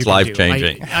can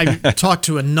life-changing. do. I talked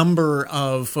to a number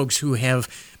of folks who have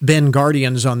been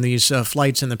guardians on these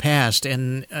flights in the past,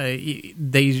 and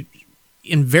they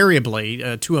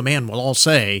invariably, to a man, will all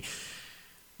say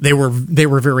they were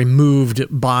very moved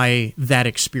by that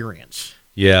experience.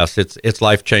 Yes, it's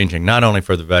life-changing, not only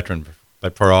for the veteran,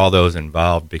 but for all those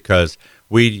involved, because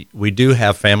we do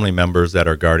have family members that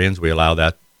are guardians. We allow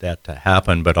that to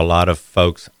happen, but a lot of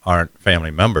folks aren't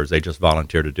family members. They just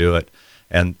volunteer to do it,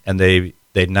 and they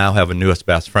now have a newest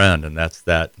best friend, and that's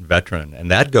that veteran,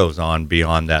 and that goes on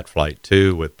beyond that flight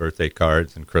too, with birthday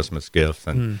cards and Christmas gifts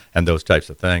and those types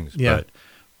of things. Yeah.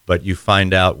 But you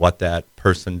find out what that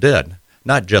person did,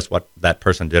 not just what that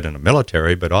person did in the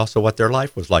military, but also what their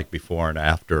life was like before and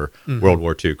after World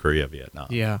War II, Korea, Vietnam.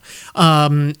 Yeah.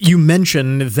 You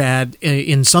mentioned that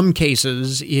in some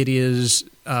cases it is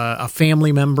a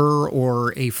family member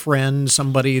or a friend,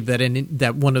 somebody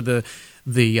that one of the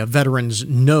veterans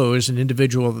knows, an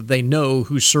individual that they know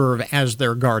who serve as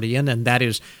their guardian, and that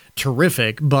is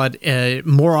terrific. But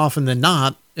more often than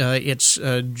not, it's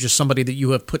just somebody that you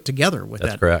have put together with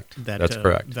That's correct. That's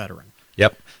correct. Veteran.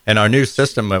 Yep. And our new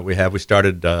system that we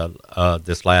started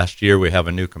this last year, we have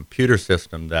a new computer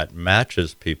system that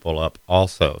matches people up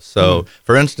also. So,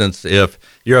 for instance, if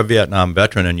you're a Vietnam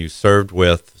veteran and you served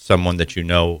with someone that you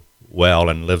know well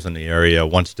and lives in the area,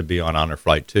 wants to be on Honor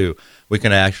Flight 2, we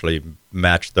can actually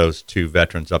match those two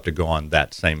veterans up to go on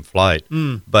that same flight.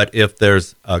 But if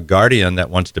there's a guardian that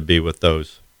wants to be with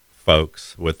those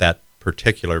folks, with that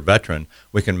particular veteran,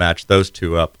 we can match those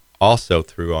two up also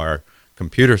through our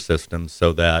computer system,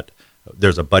 so that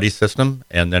there's a buddy system,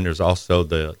 and then there's also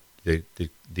the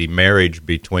marriage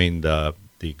between the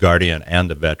guardian and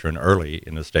the veteran early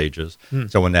in the stages.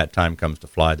 So when that time comes to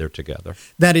fly, they're together.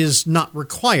 That is not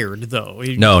required, though.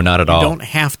 No, not at all. You don't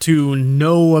have to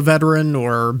know a veteran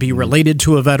or be related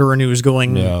to a veteran who's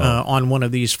going on one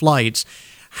of these flights.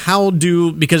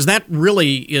 Because that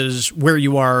really is where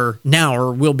you are now,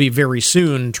 or will be very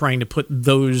soon, trying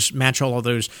to match all of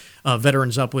those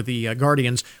veterans up with the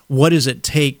guardians. What does it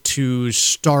take to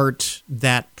start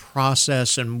that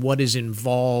process, and what is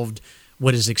involved?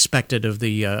 What is expected of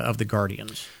the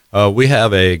guardians? We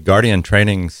have a guardian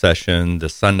training session the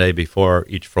Sunday before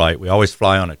each flight. We always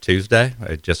fly on a Tuesday.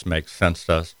 It just makes sense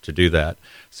to us to do that.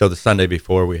 So the Sunday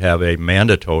before, we have a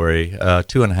mandatory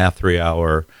 2.5, 3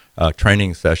 hour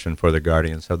training session for the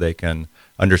guardians, so they can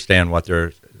understand what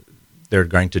they're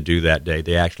going to do that day.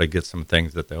 They actually get some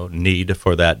things that they'll need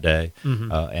for that day,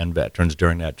 and veterans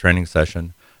during that training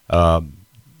session.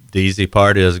 The easy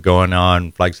part is going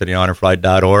on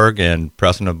flagcityhonorflight.org and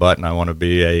pressing a button, I want to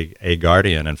be a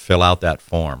guardian, and fill out that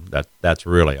form. That's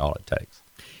really all it takes.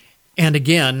 And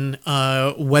again,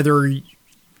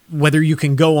 whether you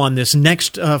can go on this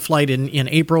next flight in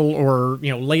April, or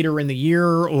later in the year,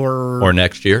 or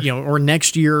next year, or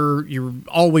next year,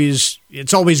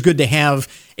 it's always good to have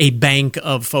a bank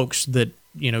of folks that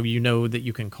that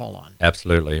you can call on.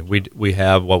 Absolutely. We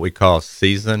have what we call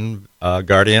seasoned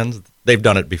guardians. They've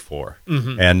done it before,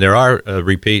 and there are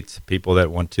repeats, people that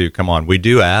want to come on. We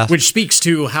do ask, which speaks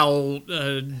to how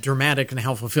dramatic and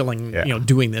how fulfilling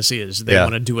doing this is. They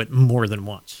want to do it more than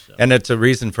once, so. And it's a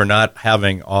reason for not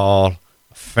having all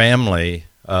family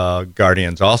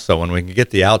guardians also. When we can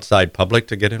get the outside public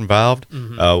to get involved,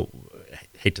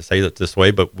 hate to say it this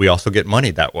way, but we also get money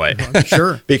that way.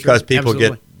 Sure, because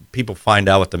sure, people find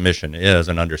out what the mission is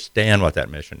and understand what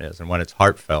that mission is, and when it's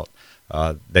heartfelt,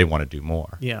 they want to do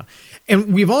more. Yeah.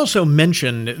 And we've also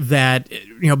mentioned that,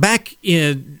 back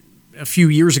in a few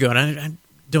years ago, and I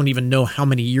don't even know how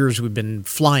many years we've been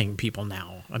flying people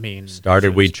now. I mean,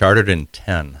 we chartered in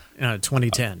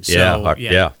 2010.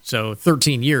 So, so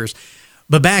 13 years.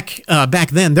 But back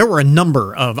then, there were a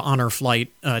number of Honor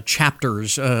Flight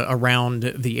chapters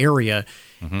around the area,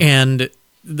 and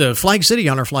the Flag City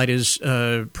Honor Flight is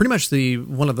pretty much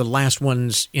one of the last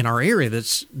ones in our area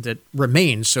that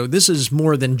remains. So this is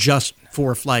more than just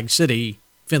for Flag City,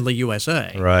 Findlay,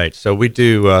 USA. Right. So we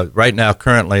do right now.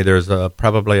 Currently, there's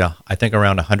probably I think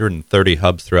around 130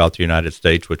 hubs throughout the United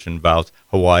States, which involves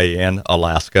Hawaii and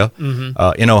Alaska.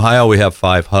 In Ohio, we have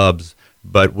 5 hubs,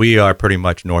 but we are pretty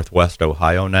much Northwest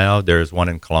Ohio now. There's one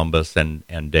in Columbus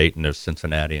and Dayton. There's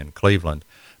Cincinnati and Cleveland.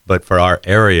 But for our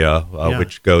area,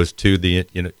 which goes to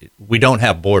we don't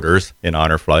have borders in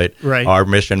Honor Flight. Right. Our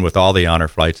mission with all the Honor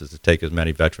Flights is to take as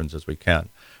many veterans as we can.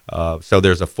 So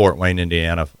there's a Fort Wayne,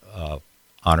 Indiana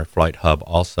Honor Flight hub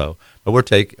also.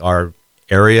 But our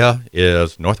area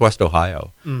is Northwest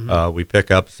Ohio. We pick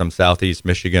up some Southeast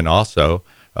Michigan also,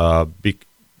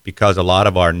 because a lot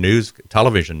of our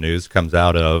television news comes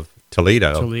out of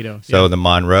Toledo. So the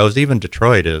Monroes, even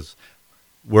Detroit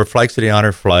we're Flag City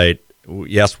Honor Flight.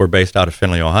 Yes, we're based out of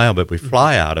Findlay, Ohio, but we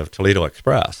fly out of Toledo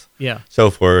Express. Yeah.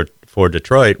 So for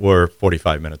Detroit, we're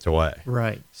 45 minutes away.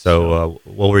 Right. So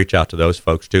we'll reach out to those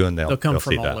folks too, and they'll come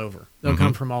from all over. They'll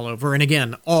come from all over, and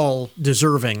again, all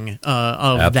deserving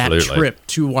of that trip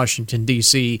to Washington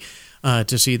D.C.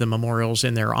 To see the memorials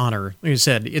in their honor. Like I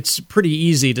said, it's pretty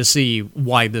easy to see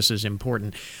why this is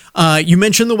important. You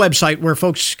mentioned the website where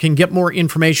folks can get more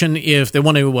information if they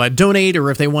want to donate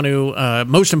or if they want to,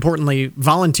 most importantly,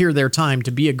 volunteer their time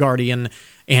to be a guardian.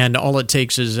 And all it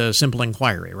takes is a simple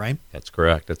inquiry, right? That's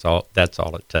correct. That's all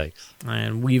it takes.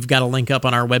 And we've got a link up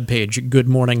on our webpage,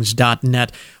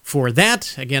 goodmornings.net, for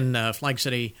that. Again, Flag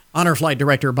City Honor Flight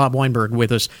Director Bob Weinberg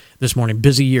with us this morning.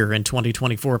 Busy year in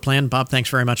 2024 plan. Bob, thanks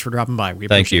very much for dropping by. We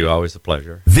Thank you. it. Always a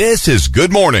pleasure. This is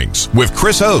Good Mornings with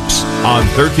Chris Oakes on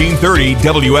 1330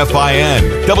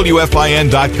 WFIN,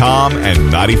 WFIN.com, and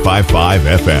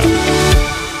 95.5 FM.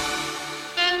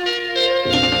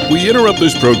 We interrupt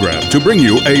this program to bring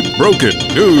you a broken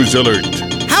news alert.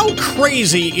 How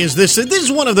crazy is this? This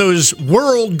is one of those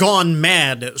world gone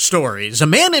mad stories. A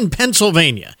man in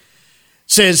Pennsylvania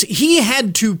says he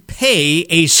had to pay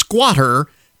a squatter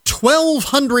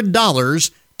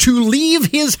 $1,200 to leave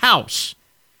his house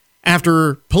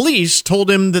after police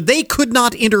told him that they could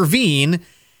not intervene,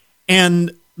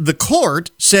 and the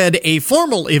court said a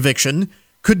formal eviction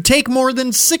could take more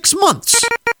than 6 months.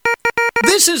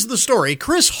 This is the story.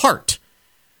 Chris Hart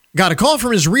got a call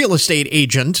from his real estate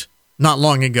agent not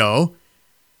long ago,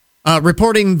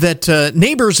 reporting that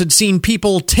neighbors had seen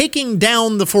people taking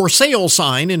down the for sale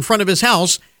sign in front of his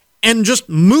house and just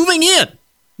moving in.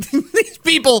 These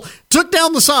people took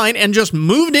down the sign and just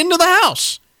moved into the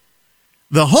house.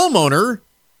 The homeowner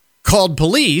called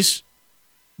police,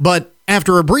 but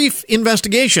after a brief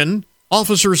investigation,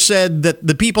 officers said that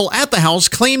the people at the house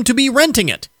claimed to be renting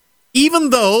it,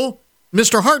 even though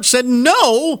Mr. Hart said,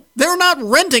 no, they're not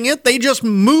renting it. They just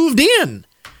moved in.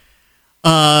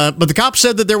 But the cops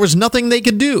said that there was nothing they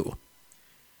could do.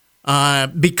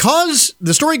 Because,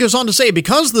 the story goes on to say,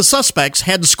 because the suspects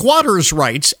had squatters'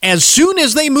 rights as soon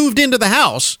as they moved into the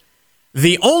house,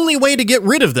 the only way to get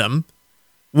rid of them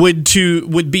would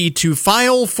be to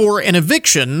file for an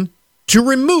eviction to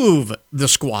remove the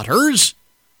squatters.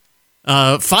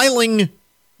 Filing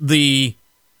the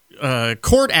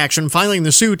court action, filing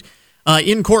the suit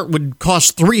in court would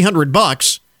cost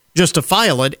 $300 just to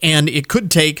file it, and it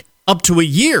could take up to a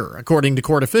year, according to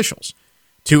court officials,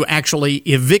 to actually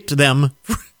evict them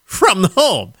from the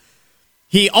home.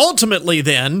 He ultimately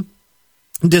then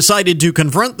decided to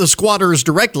confront the squatters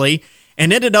directly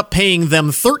and ended up paying them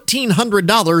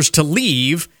 $1,300 to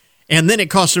leave, and then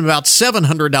it cost him about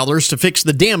 $700 to fix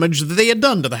the damage that they had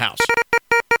done to the house.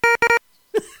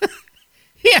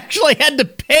 He actually had to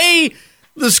pay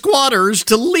the squatters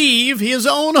to leave his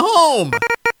own home.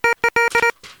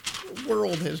 The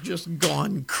world has just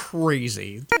gone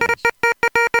crazy.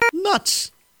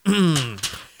 Nuts.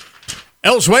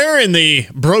 Elsewhere in the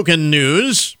broken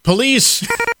news, police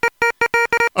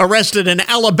arrested an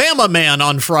Alabama man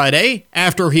on Friday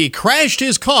after he crashed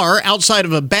his car outside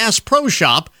of a Bass Pro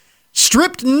Shop,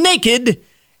 stripped naked,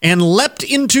 and leapt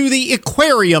into the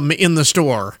aquarium in the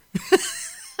store.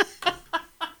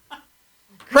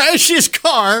 Crashed his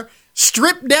car,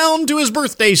 stripped down to his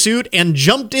birthday suit, and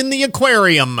jumped in the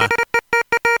aquarium.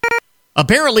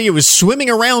 Apparently, he was swimming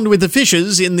around with the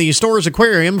fishes in the store's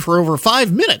aquarium for over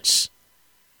 5 minutes.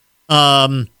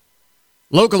 Local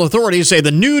authorities say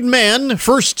the nude man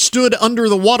first stood under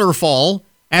the waterfall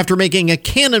after making a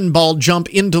cannonball jump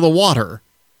into the water.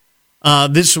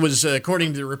 This was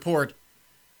according to the report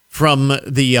from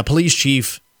the police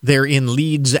chief there in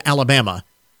Leeds, Alabama.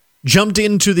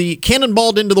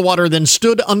 Cannonballed into the water, then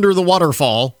stood under the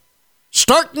waterfall,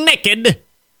 stark naked.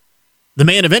 The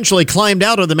man eventually climbed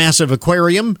out of the massive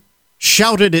aquarium,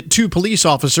 shouted at 2 police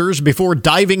officers before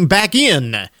diving back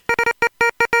in.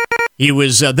 He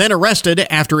was then arrested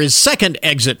after his second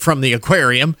exit from the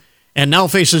aquarium and now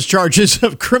faces charges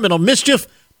of criminal mischief,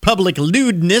 public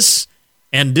lewdness,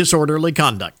 and disorderly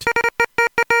conduct.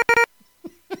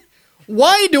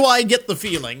 Why do I get the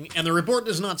feeling, and the report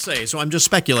does not say, so I'm just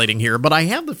speculating here, but I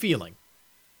have the feeling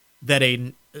that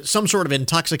some sort of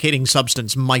intoxicating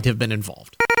substance might have been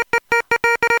involved.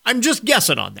 I'm just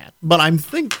guessing on that, but I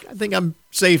think I'm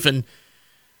safe in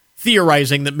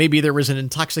theorizing that maybe there was an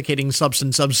intoxicating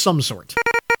substance of some sort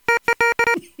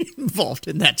involved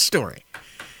in that story.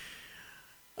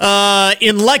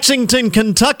 In Lexington,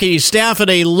 Kentucky, staff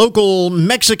at a local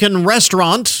Mexican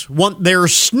restaurant want their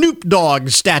Snoop Dogg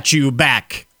statue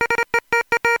back.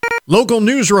 Local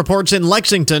news reports in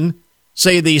Lexington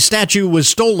say the statue was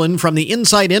stolen from the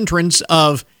inside entrance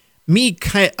of Mi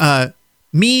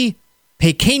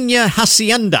Pequeña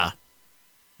Hacienda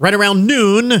right around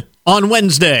noon on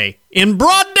Wednesday in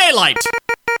broad daylight.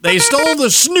 They stole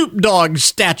the Snoop Dogg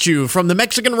statue from the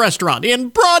Mexican restaurant in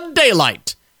broad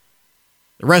daylight.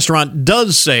 The restaurant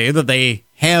does say that they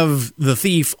have the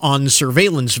thief on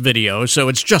surveillance video, so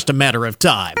it's just a matter of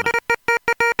time.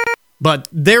 But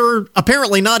they're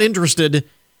apparently not interested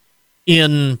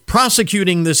in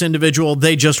prosecuting this individual.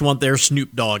 They just want their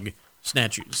Snoop Dogg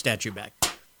statue back.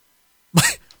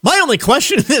 My only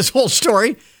question in this whole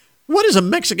story, what is a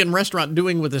Mexican restaurant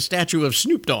doing with a statue of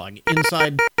Snoop Dogg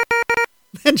inside?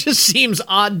 That just seems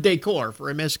odd decor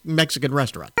for a Mexican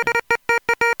restaurant.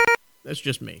 That's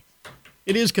just me.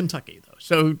 It is Kentucky, though,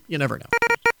 so you never know.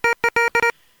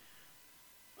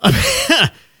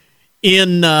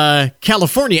 In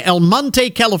California, El Monte,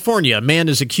 California, a man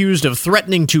is accused of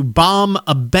threatening to bomb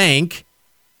a bank,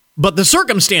 but the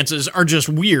circumstances are just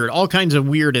weird, all kinds of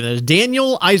weird. And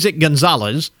Daniel Isaac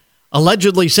Gonzalez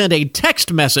allegedly sent a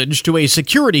text message to a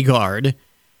security guard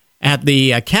at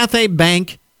the Cathay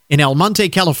Bank in El Monte,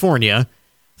 California,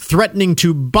 threatening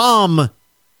to bomb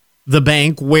the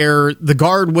bank where the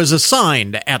guard was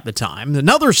assigned at the time.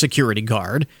 Another security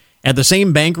guard at the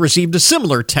same bank received a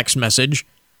similar text message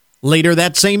later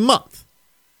that same month.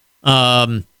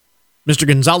 Mr.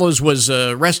 Gonzalez was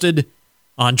arrested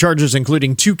on charges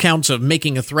including 2 counts of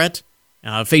making a threat,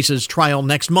 faces trial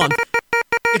next month.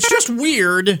 It's just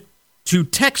weird to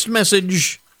text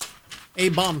message a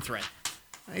bomb threat.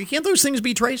 Can't those things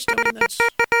be traced? I mean, that's...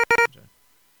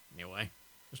 Anyway,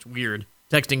 just weird.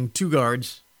 Texting 2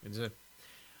 guards.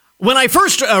 When I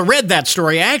first read that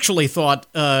story, I actually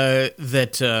thought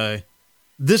that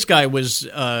this guy was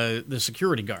the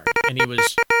security guard, and he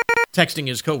was texting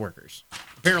his coworkers.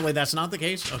 Apparently, that's not the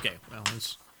case. Okay, well,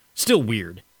 it's still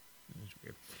weird. It's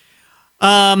weird.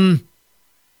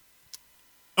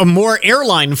 A more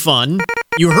airline fun.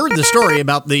 You heard the story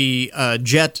about the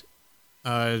jet,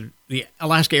 the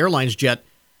Alaska Airlines jet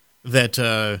that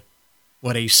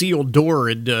a sealed door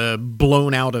had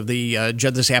blown out of the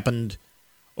jet. This happened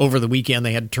over the weekend.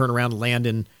 They had to turn around and land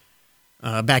in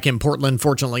back in Portland.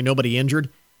 Fortunately, nobody injured.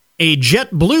 A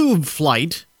JetBlue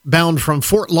flight bound from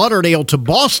Fort Lauderdale to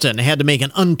Boston had to make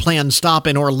an unplanned stop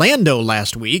in Orlando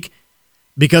last week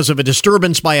because of a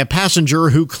disturbance by a passenger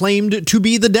who claimed to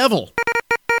be the devil.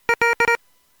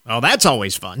 Oh, that's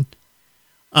always fun.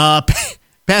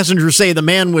 Passengers say the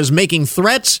man was making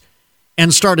threats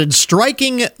and started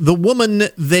striking the woman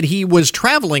that he was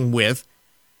traveling with.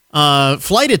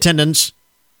 Flight attendants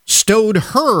stowed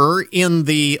her in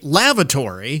the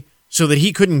lavatory so that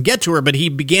he couldn't get to her, but he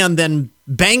began then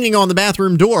banging on the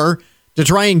bathroom door to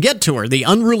try and get to her. The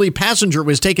unruly passenger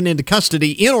was taken into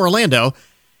custody in Orlando,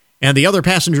 and the other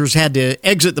passengers had to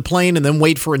exit the plane and then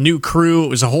wait for a new crew. It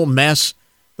was a whole mess.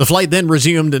 The flight then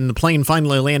resumed, and the plane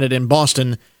finally landed in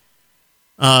Boston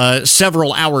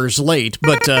several hours late,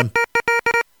 but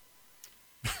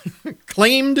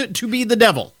claimed to be the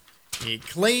devil. He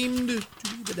claimed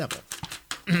to be the devil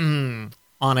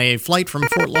on a flight from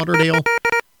Fort Lauderdale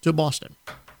to Boston.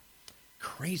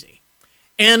 Crazy.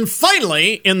 And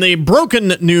finally, in the broken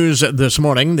news this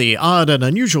morning, the odd and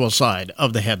unusual side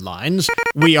of the headlines,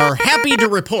 we are happy to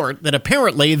report that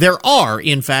apparently there are,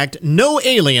 in fact, no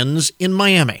aliens in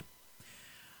Miami.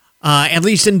 At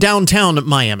least in downtown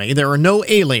Miami, there are no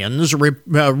aliens.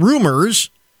 Rumors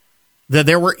that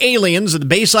there were aliens at the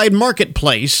Bayside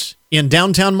Marketplace in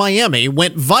downtown Miami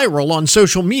went viral on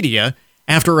social media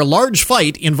after a large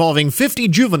fight involving 50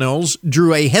 juveniles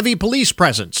drew a heavy police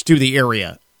presence to the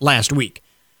area last week.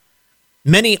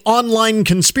 Many online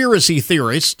conspiracy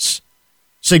theorists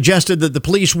suggested that the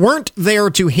police weren't there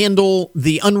to handle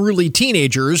the unruly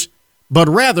teenagers, but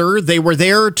rather they were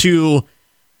there to,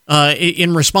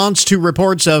 in response to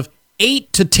reports of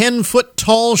 8 to 10 foot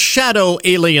tall shadow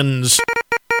aliens.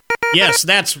 Yes,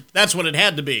 that's what it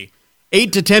had to be.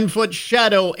 8 to 10 foot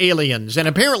shadow aliens. And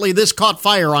apparently this caught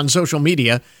fire on social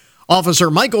media. Officer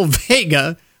Michael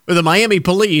Vega with the Miami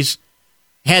police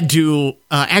had to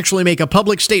actually make a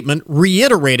public statement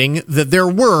reiterating that there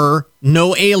were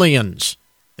no aliens.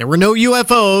 There were no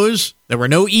UFOs. There were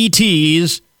no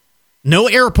ETs. No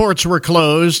airports were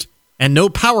closed. And no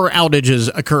power outages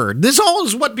occurred. This all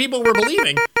is what people were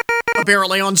believing,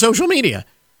 apparently, on social media.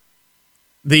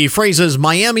 The phrases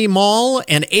Miami Mall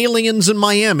and aliens in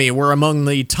Miami were among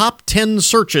the top 10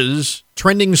 searches,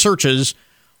 trending searches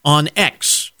on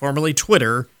X, formerly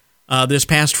Twitter, this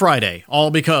past Friday. All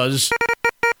because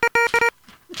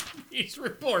these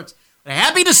reports. I'm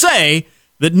happy to say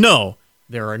that no,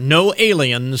 there are no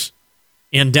aliens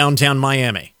in downtown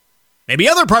Miami. Maybe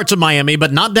other parts of Miami,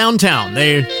 but not downtown.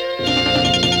 There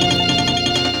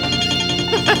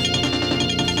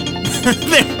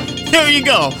you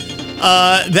go.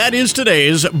 That is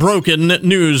today's Broken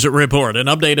News Report, an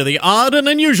update of the odd and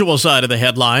unusual side of the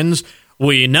headlines.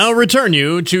 We now return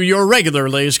you to your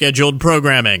regularly scheduled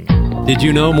programming. Did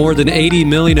you know more than 80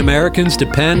 million Americans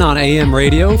depend on AM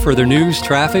radio for their news,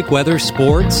 traffic, weather,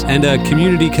 sports, and a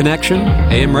community connection?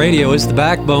 AM radio is the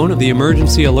backbone of the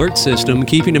emergency alert system,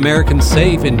 keeping Americans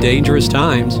safe in dangerous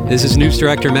times. This is News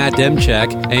Director Matt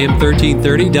Demchek. AM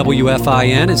 1330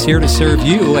 WFIN is here to serve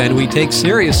you, and we take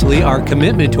seriously our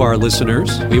commitment to our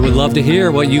listeners. We would love to hear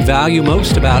what you value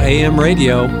most about AM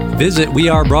radio. Visit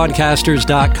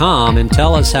wearebroadcasters.com and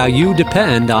tell us how you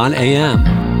depend on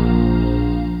AM.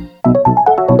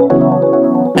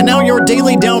 And now your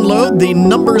daily download, the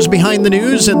numbers behind the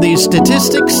news and the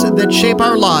statistics that shape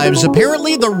our lives.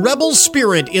 Apparently, the rebel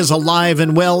spirit is alive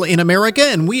and well in America,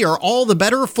 and we are all the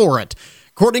better for it.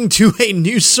 According to a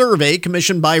new survey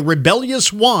commissioned by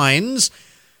Rebellious Wines,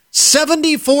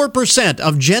 74%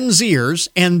 of Gen Zers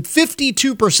and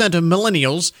 52% of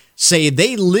millennials say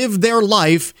they live their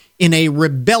life in a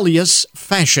rebellious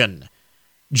fashion.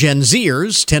 Gen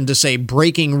Zers tend to say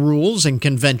breaking rules and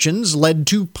conventions led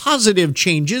to positive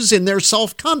changes in their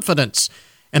self-confidence.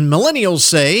 And millennials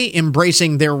say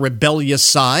embracing their rebellious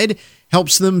side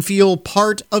helps them feel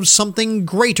part of something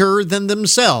greater than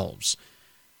themselves.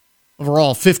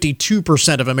 Overall,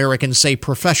 52% of Americans say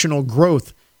professional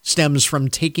growth stems from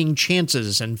taking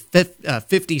chances, and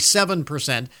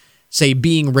 57% say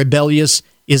being rebellious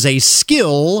is a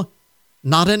skill,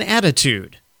 not an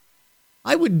attitude.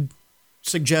 I would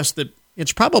suggest that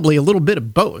it's probably a little bit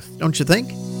of both, don't you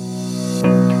think?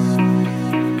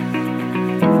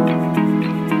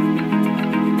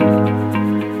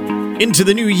 Into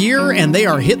the new year, and they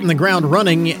are hitting the ground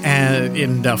running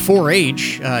in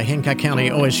 4-H. Hancock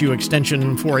County OSU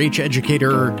Extension 4-H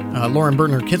educator Lauren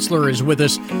Berner-Kitzler is with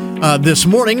us this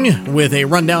morning with a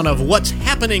rundown of what's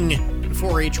happening in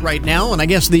 4-H right now. And I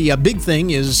guess the big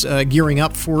thing is gearing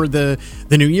up for the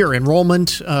new year.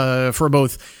 Enrollment for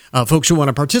both folks who want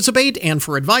to participate and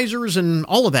for advisors and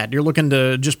all of that. You're looking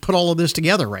to just put all of this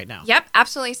together right now. Yep,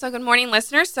 absolutely. So good morning,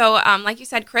 listeners. So like you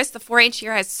said, Chris, the 4-H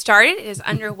year has started. It is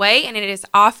underway, and it is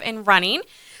off and running.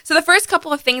 So the first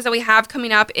couple of things that we have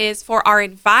coming up is for our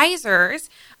advisors.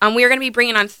 We are going to be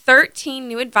bringing on 13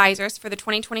 new advisors for the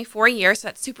 2024 year, so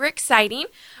that's super exciting.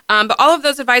 But all of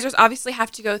those advisors obviously have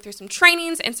to go through some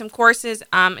trainings and some courses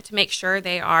to make sure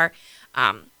they are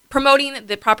promoting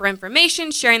the proper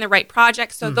information, sharing the right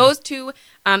projects. So those two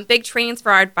big trainings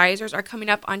for our advisors are coming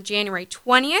up on January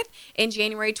 20th and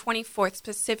January 24th,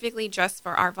 specifically just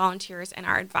for our volunteers and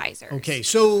our advisors. Okay,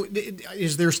 so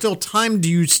is there still time? Do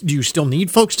you still need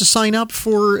folks to sign up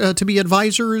for to be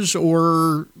advisors,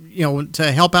 or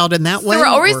to help out in that way? So we're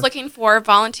always looking for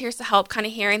volunteers to help kind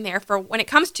of here and there. For when it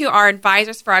comes to our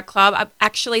advisors for our club,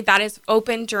 actually that is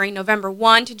open during November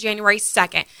 1 to January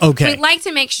 2nd. Okay. We'd like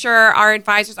to make sure our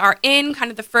advisors are in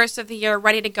kind of the first of the year,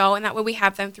 ready to go, and that way we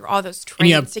have them through all those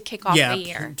trainings to kick off the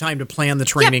year. Time to plan the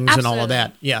trainings and all of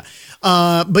that. Yeah.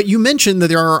 But you mentioned that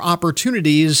there are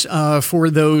opportunities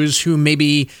for those who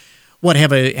maybe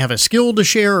have a skill to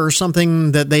share or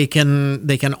something that they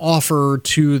can offer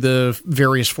to the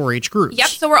various 4-H groups. Yep.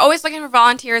 So we're always looking for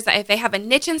volunteers that if they have a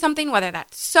niche in something, whether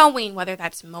that's sewing, whether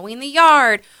that's mowing the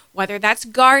yard, whether that's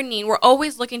gardening, we're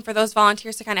always looking for those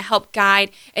volunteers to kind of help guide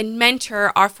and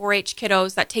mentor our 4-H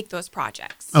kiddos that take those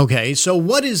projects. Okay. So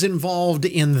what is involved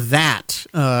in that,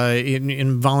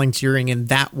 in volunteering in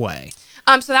that way?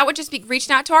 So that would just be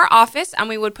reaching out to our office, and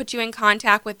we would put you in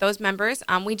contact with those members.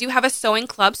 We do have a sewing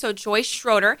club, so Joyce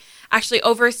Schroeder actually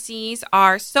oversees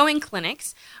our sewing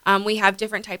clinics. We have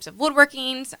different types of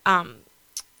woodworkings,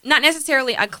 not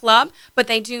necessarily a club, but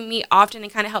they do meet often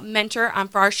and kind of help mentor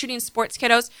for our shooting sports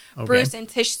kiddos. Okay. Bruce and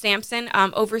Tish Sampson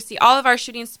oversee all of our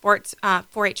shooting sports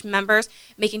 4-H members,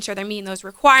 making sure they're meeting those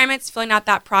requirements, filling out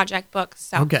that project book.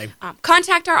 So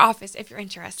contact our office if you're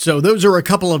interested. So those are a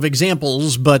couple of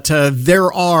examples, but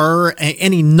there are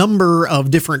any number of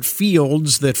different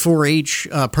fields that 4-H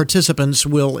participants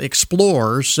will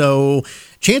explore. So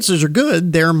chances are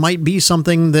good there might be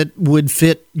something that would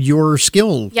fit your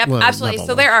skill level. Absolutely.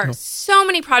 So there are so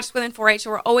many projects within 4-H,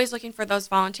 so we're always looking for those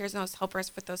volunteers and those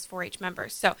helpers with those 4-H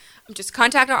members. So just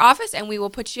contact our office, and we will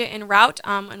put you en route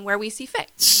and where we see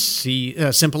fit.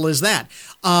 Simple as that.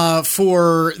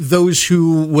 For those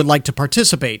who would like to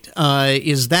participate,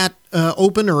 is that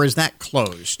open, or is that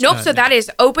closed? Nope. So that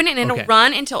is open, and it'll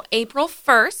run until April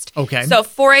 1st. Okay. So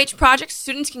 4-H projects,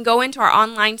 students can go into our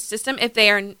online system if they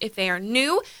are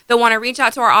new. They'll want to reach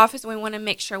out to our office, and we want to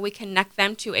make sure we connect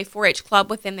them to a 4-H club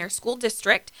within their school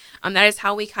district. That is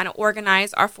how we kind of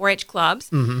organize our 4-H clubs.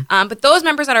 But those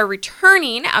members that are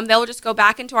returning, they'll just go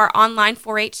back into our online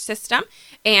 4-H system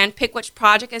and pick which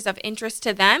project is of interest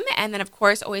to them, and then of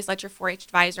course always let your 4-H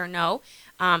advisor know.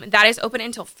 That is open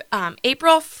until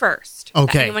April 1st.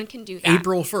 Okay. Anyone can do that.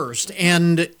 April 1st.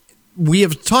 And we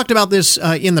have talked about this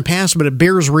in the past, but it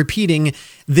bears repeating.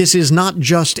 This is not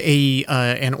just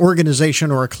an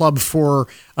organization or a club for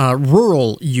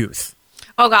rural youth.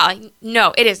 Oh, golly.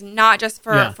 No, it is not just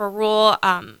for rural,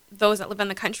 those that live in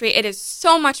the country. It is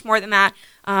so much more than that.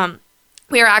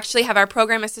 We actually have our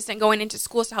program assistant going into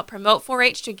schools to help promote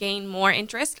 4-H to gain more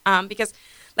interest because,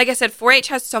 like I said, 4-H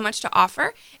has so much to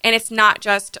offer, and it's not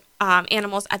just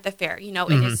animals at the fair. You know,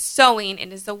 it is sewing,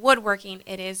 it is the woodworking,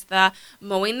 it is the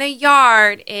mowing the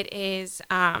yard, it is...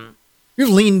 You've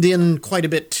leaned in quite a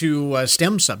bit to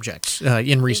STEM subjects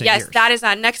in recent years. Yes, that is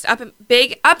a next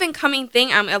big up-and-coming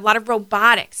thing, a lot of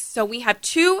robotics. So we have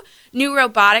 2 new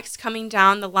robotics coming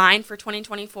down the line for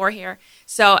 2024 here.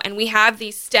 So, and we have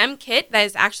the STEM kit that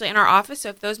is actually in our office. So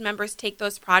if those members take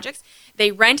those projects,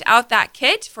 they rent out that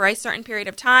kit for a certain period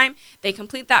of time. They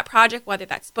complete that project, whether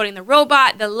that's building the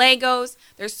robot, the Legos.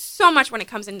 There's so much when it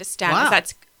comes into STEM. Wow.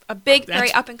 That's a big,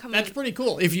 very up and coming. That's pretty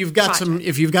cool. If you've got some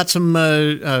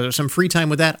free time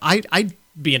with that, I'd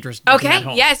be interested.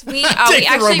 Okay. Yes, we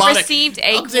actually received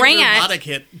a grant.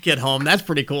 Robotic kit home. That's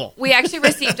pretty cool. We actually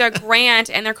received a grant,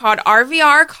 and they're called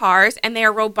RVR cars, and they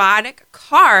are robotic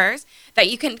cars that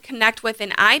you can connect with an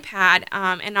iPad.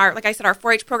 And like I said, our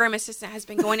 4-H program assistant has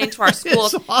been going into our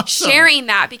schools sharing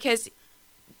that because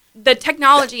the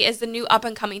technology is the new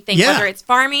up-and-coming thing, whether it's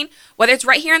farming, whether it's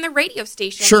right here on the radio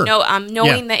station,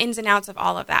 knowing the ins and outs of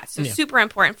all of that. So super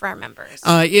important for our members.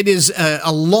 It is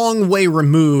a long way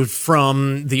removed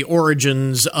from the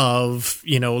origins of,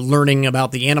 learning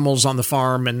about the animals on the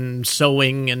farm and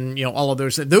sewing and, all of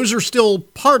those. Those are still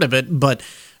part of it, but...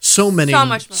 So much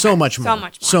more.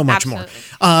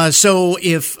 So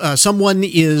if someone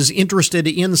is interested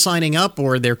in signing up,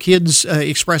 or their kids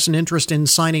express an interest in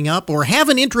signing up, or have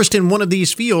an interest in one of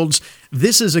these fields,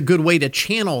 this is a good way to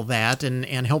channel that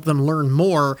and help them learn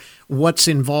more what's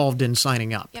involved in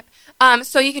signing up. Yep.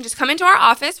 So you can just come into our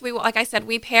office. We will, like I said,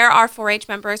 we pair our 4-H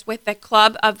members with the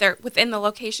club within the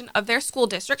location of their school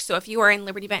district. So if you are in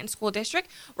Liberty Benton School District,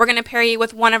 we're going to pair you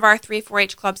with one of our 3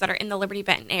 4-H clubs that are in the Liberty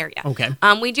Benton area. Okay.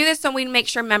 We do this so we make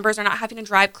sure members are not having to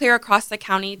drive clear across the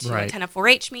county to attend a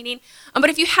 4-H meeting. But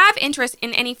if you have interest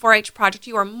in any 4-H project,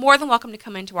 you are more than welcome to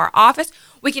come into our office.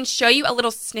 We can show you a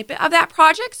little snippet of that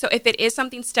project. So if it is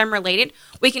something STEM related,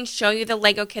 we can show you the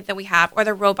Lego kit that we have or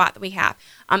the robot that we have.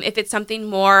 If it's something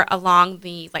more along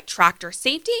the tractor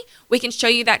safety, we can show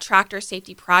you that tractor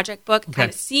safety project book, kind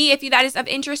of see if that is of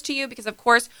interest to you, because of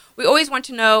course we always want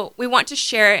to know, we want to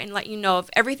share and let you know of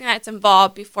everything that's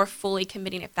involved before fully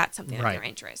committing if that's something of your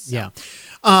interest. So.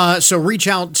 Yeah. So reach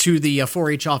out to the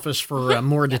 4-H office for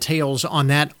more details on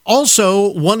that.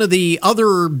 Also, one of the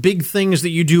other big things that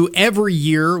you do every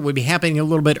year would be happening a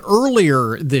little bit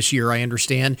earlier this year, I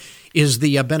understand, is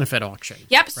the benefit auction.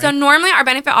 Yep. Right? So normally our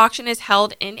benefit auction is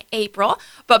held in April,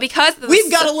 but because we've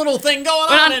got a little thing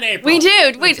going on in April. We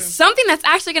do. Something that's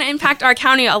actually going to impact our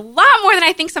county a lot more than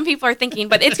I think some people are thinking,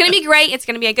 but it's going to be great. It's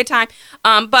going to be a good time.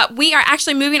 But we are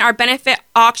actually moving our benefit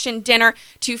auction dinner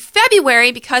to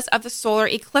February because of the solar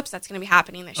eclipse that's going to be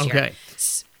happening this year. Okay.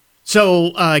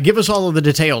 So give us all of the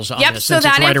details on this. So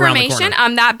that information,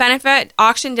 that benefit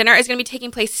auction dinner is going to be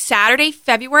taking place Saturday,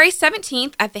 February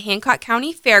 17th at the Hancock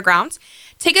County Fairgrounds.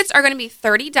 Tickets are going to be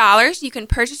 $30. You can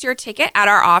purchase your ticket at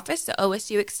our office, the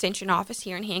OSU Extension office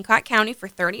here in Hancock County, for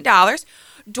 $30.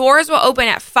 Doors will open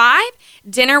at 5.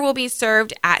 Dinner will be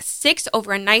served at 6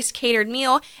 over a nice catered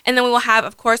meal. And then we will have,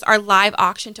 of course, our live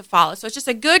auction to follow. So it's just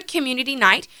a good community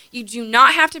night. You do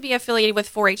not have to be affiliated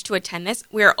with 4-H to attend this.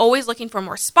 We are always looking for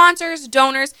more sponsors,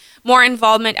 donors, more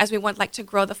involvement as we would like to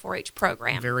grow the 4-H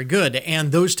program. Very good.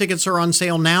 And those tickets are on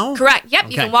sale now? Correct. Yep.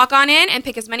 Okay. You can walk on in and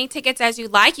pick as many tickets as you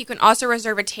like. You can also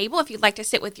reserve a table if you'd like to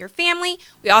sit with your family.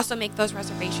 We also make those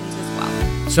reservations as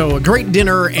well. So a great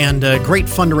dinner and a great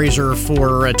fundraiser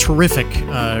for a terrific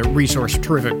resource,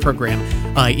 terrific program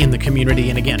in the community.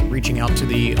 And again, reaching out to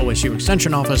the OSU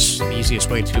Extension office, the easiest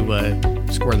way to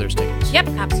score those tickets. Yep,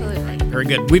 absolutely. Very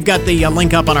good. We've got the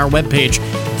link up on our webpage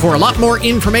for a lot more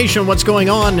information on what's going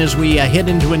on as we head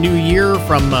into a new year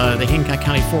from the Hancock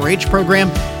County 4-H program.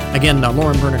 Again,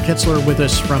 Lauren Berner-Kitzler with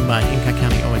us from Hancock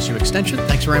County OSU Extension.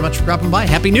 Thanks very much for dropping by.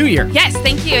 Happy New Year. Yes,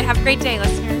 thank you. Have a great day,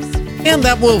 listeners. And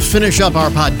that will finish up our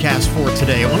podcast for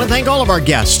today. I want to thank all of our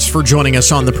guests for joining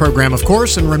us on the program, of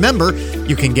course. And remember,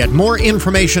 you can get more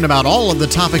information about all of the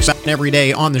topics every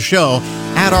day on the show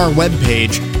at our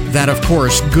webpage. That, of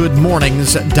course,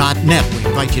 goodmornings.net. We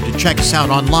invite you to check us out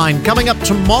online. Coming up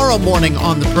tomorrow morning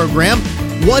on the program,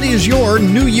 what is your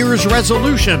New Year's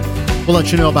resolution? We'll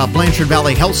let you know about Blanchard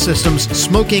Valley Health System's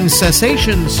smoking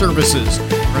cessation services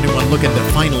for anyone looking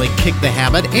to finally kick the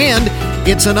habit. And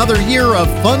it's another year of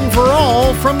fun for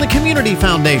all from the Community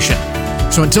Foundation.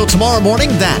 So until tomorrow morning,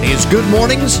 that is Good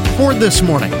Mornings for this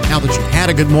morning. Now that you've had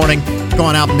a good morning, go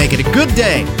on out and make it a good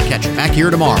day. Catch you back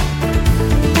here tomorrow.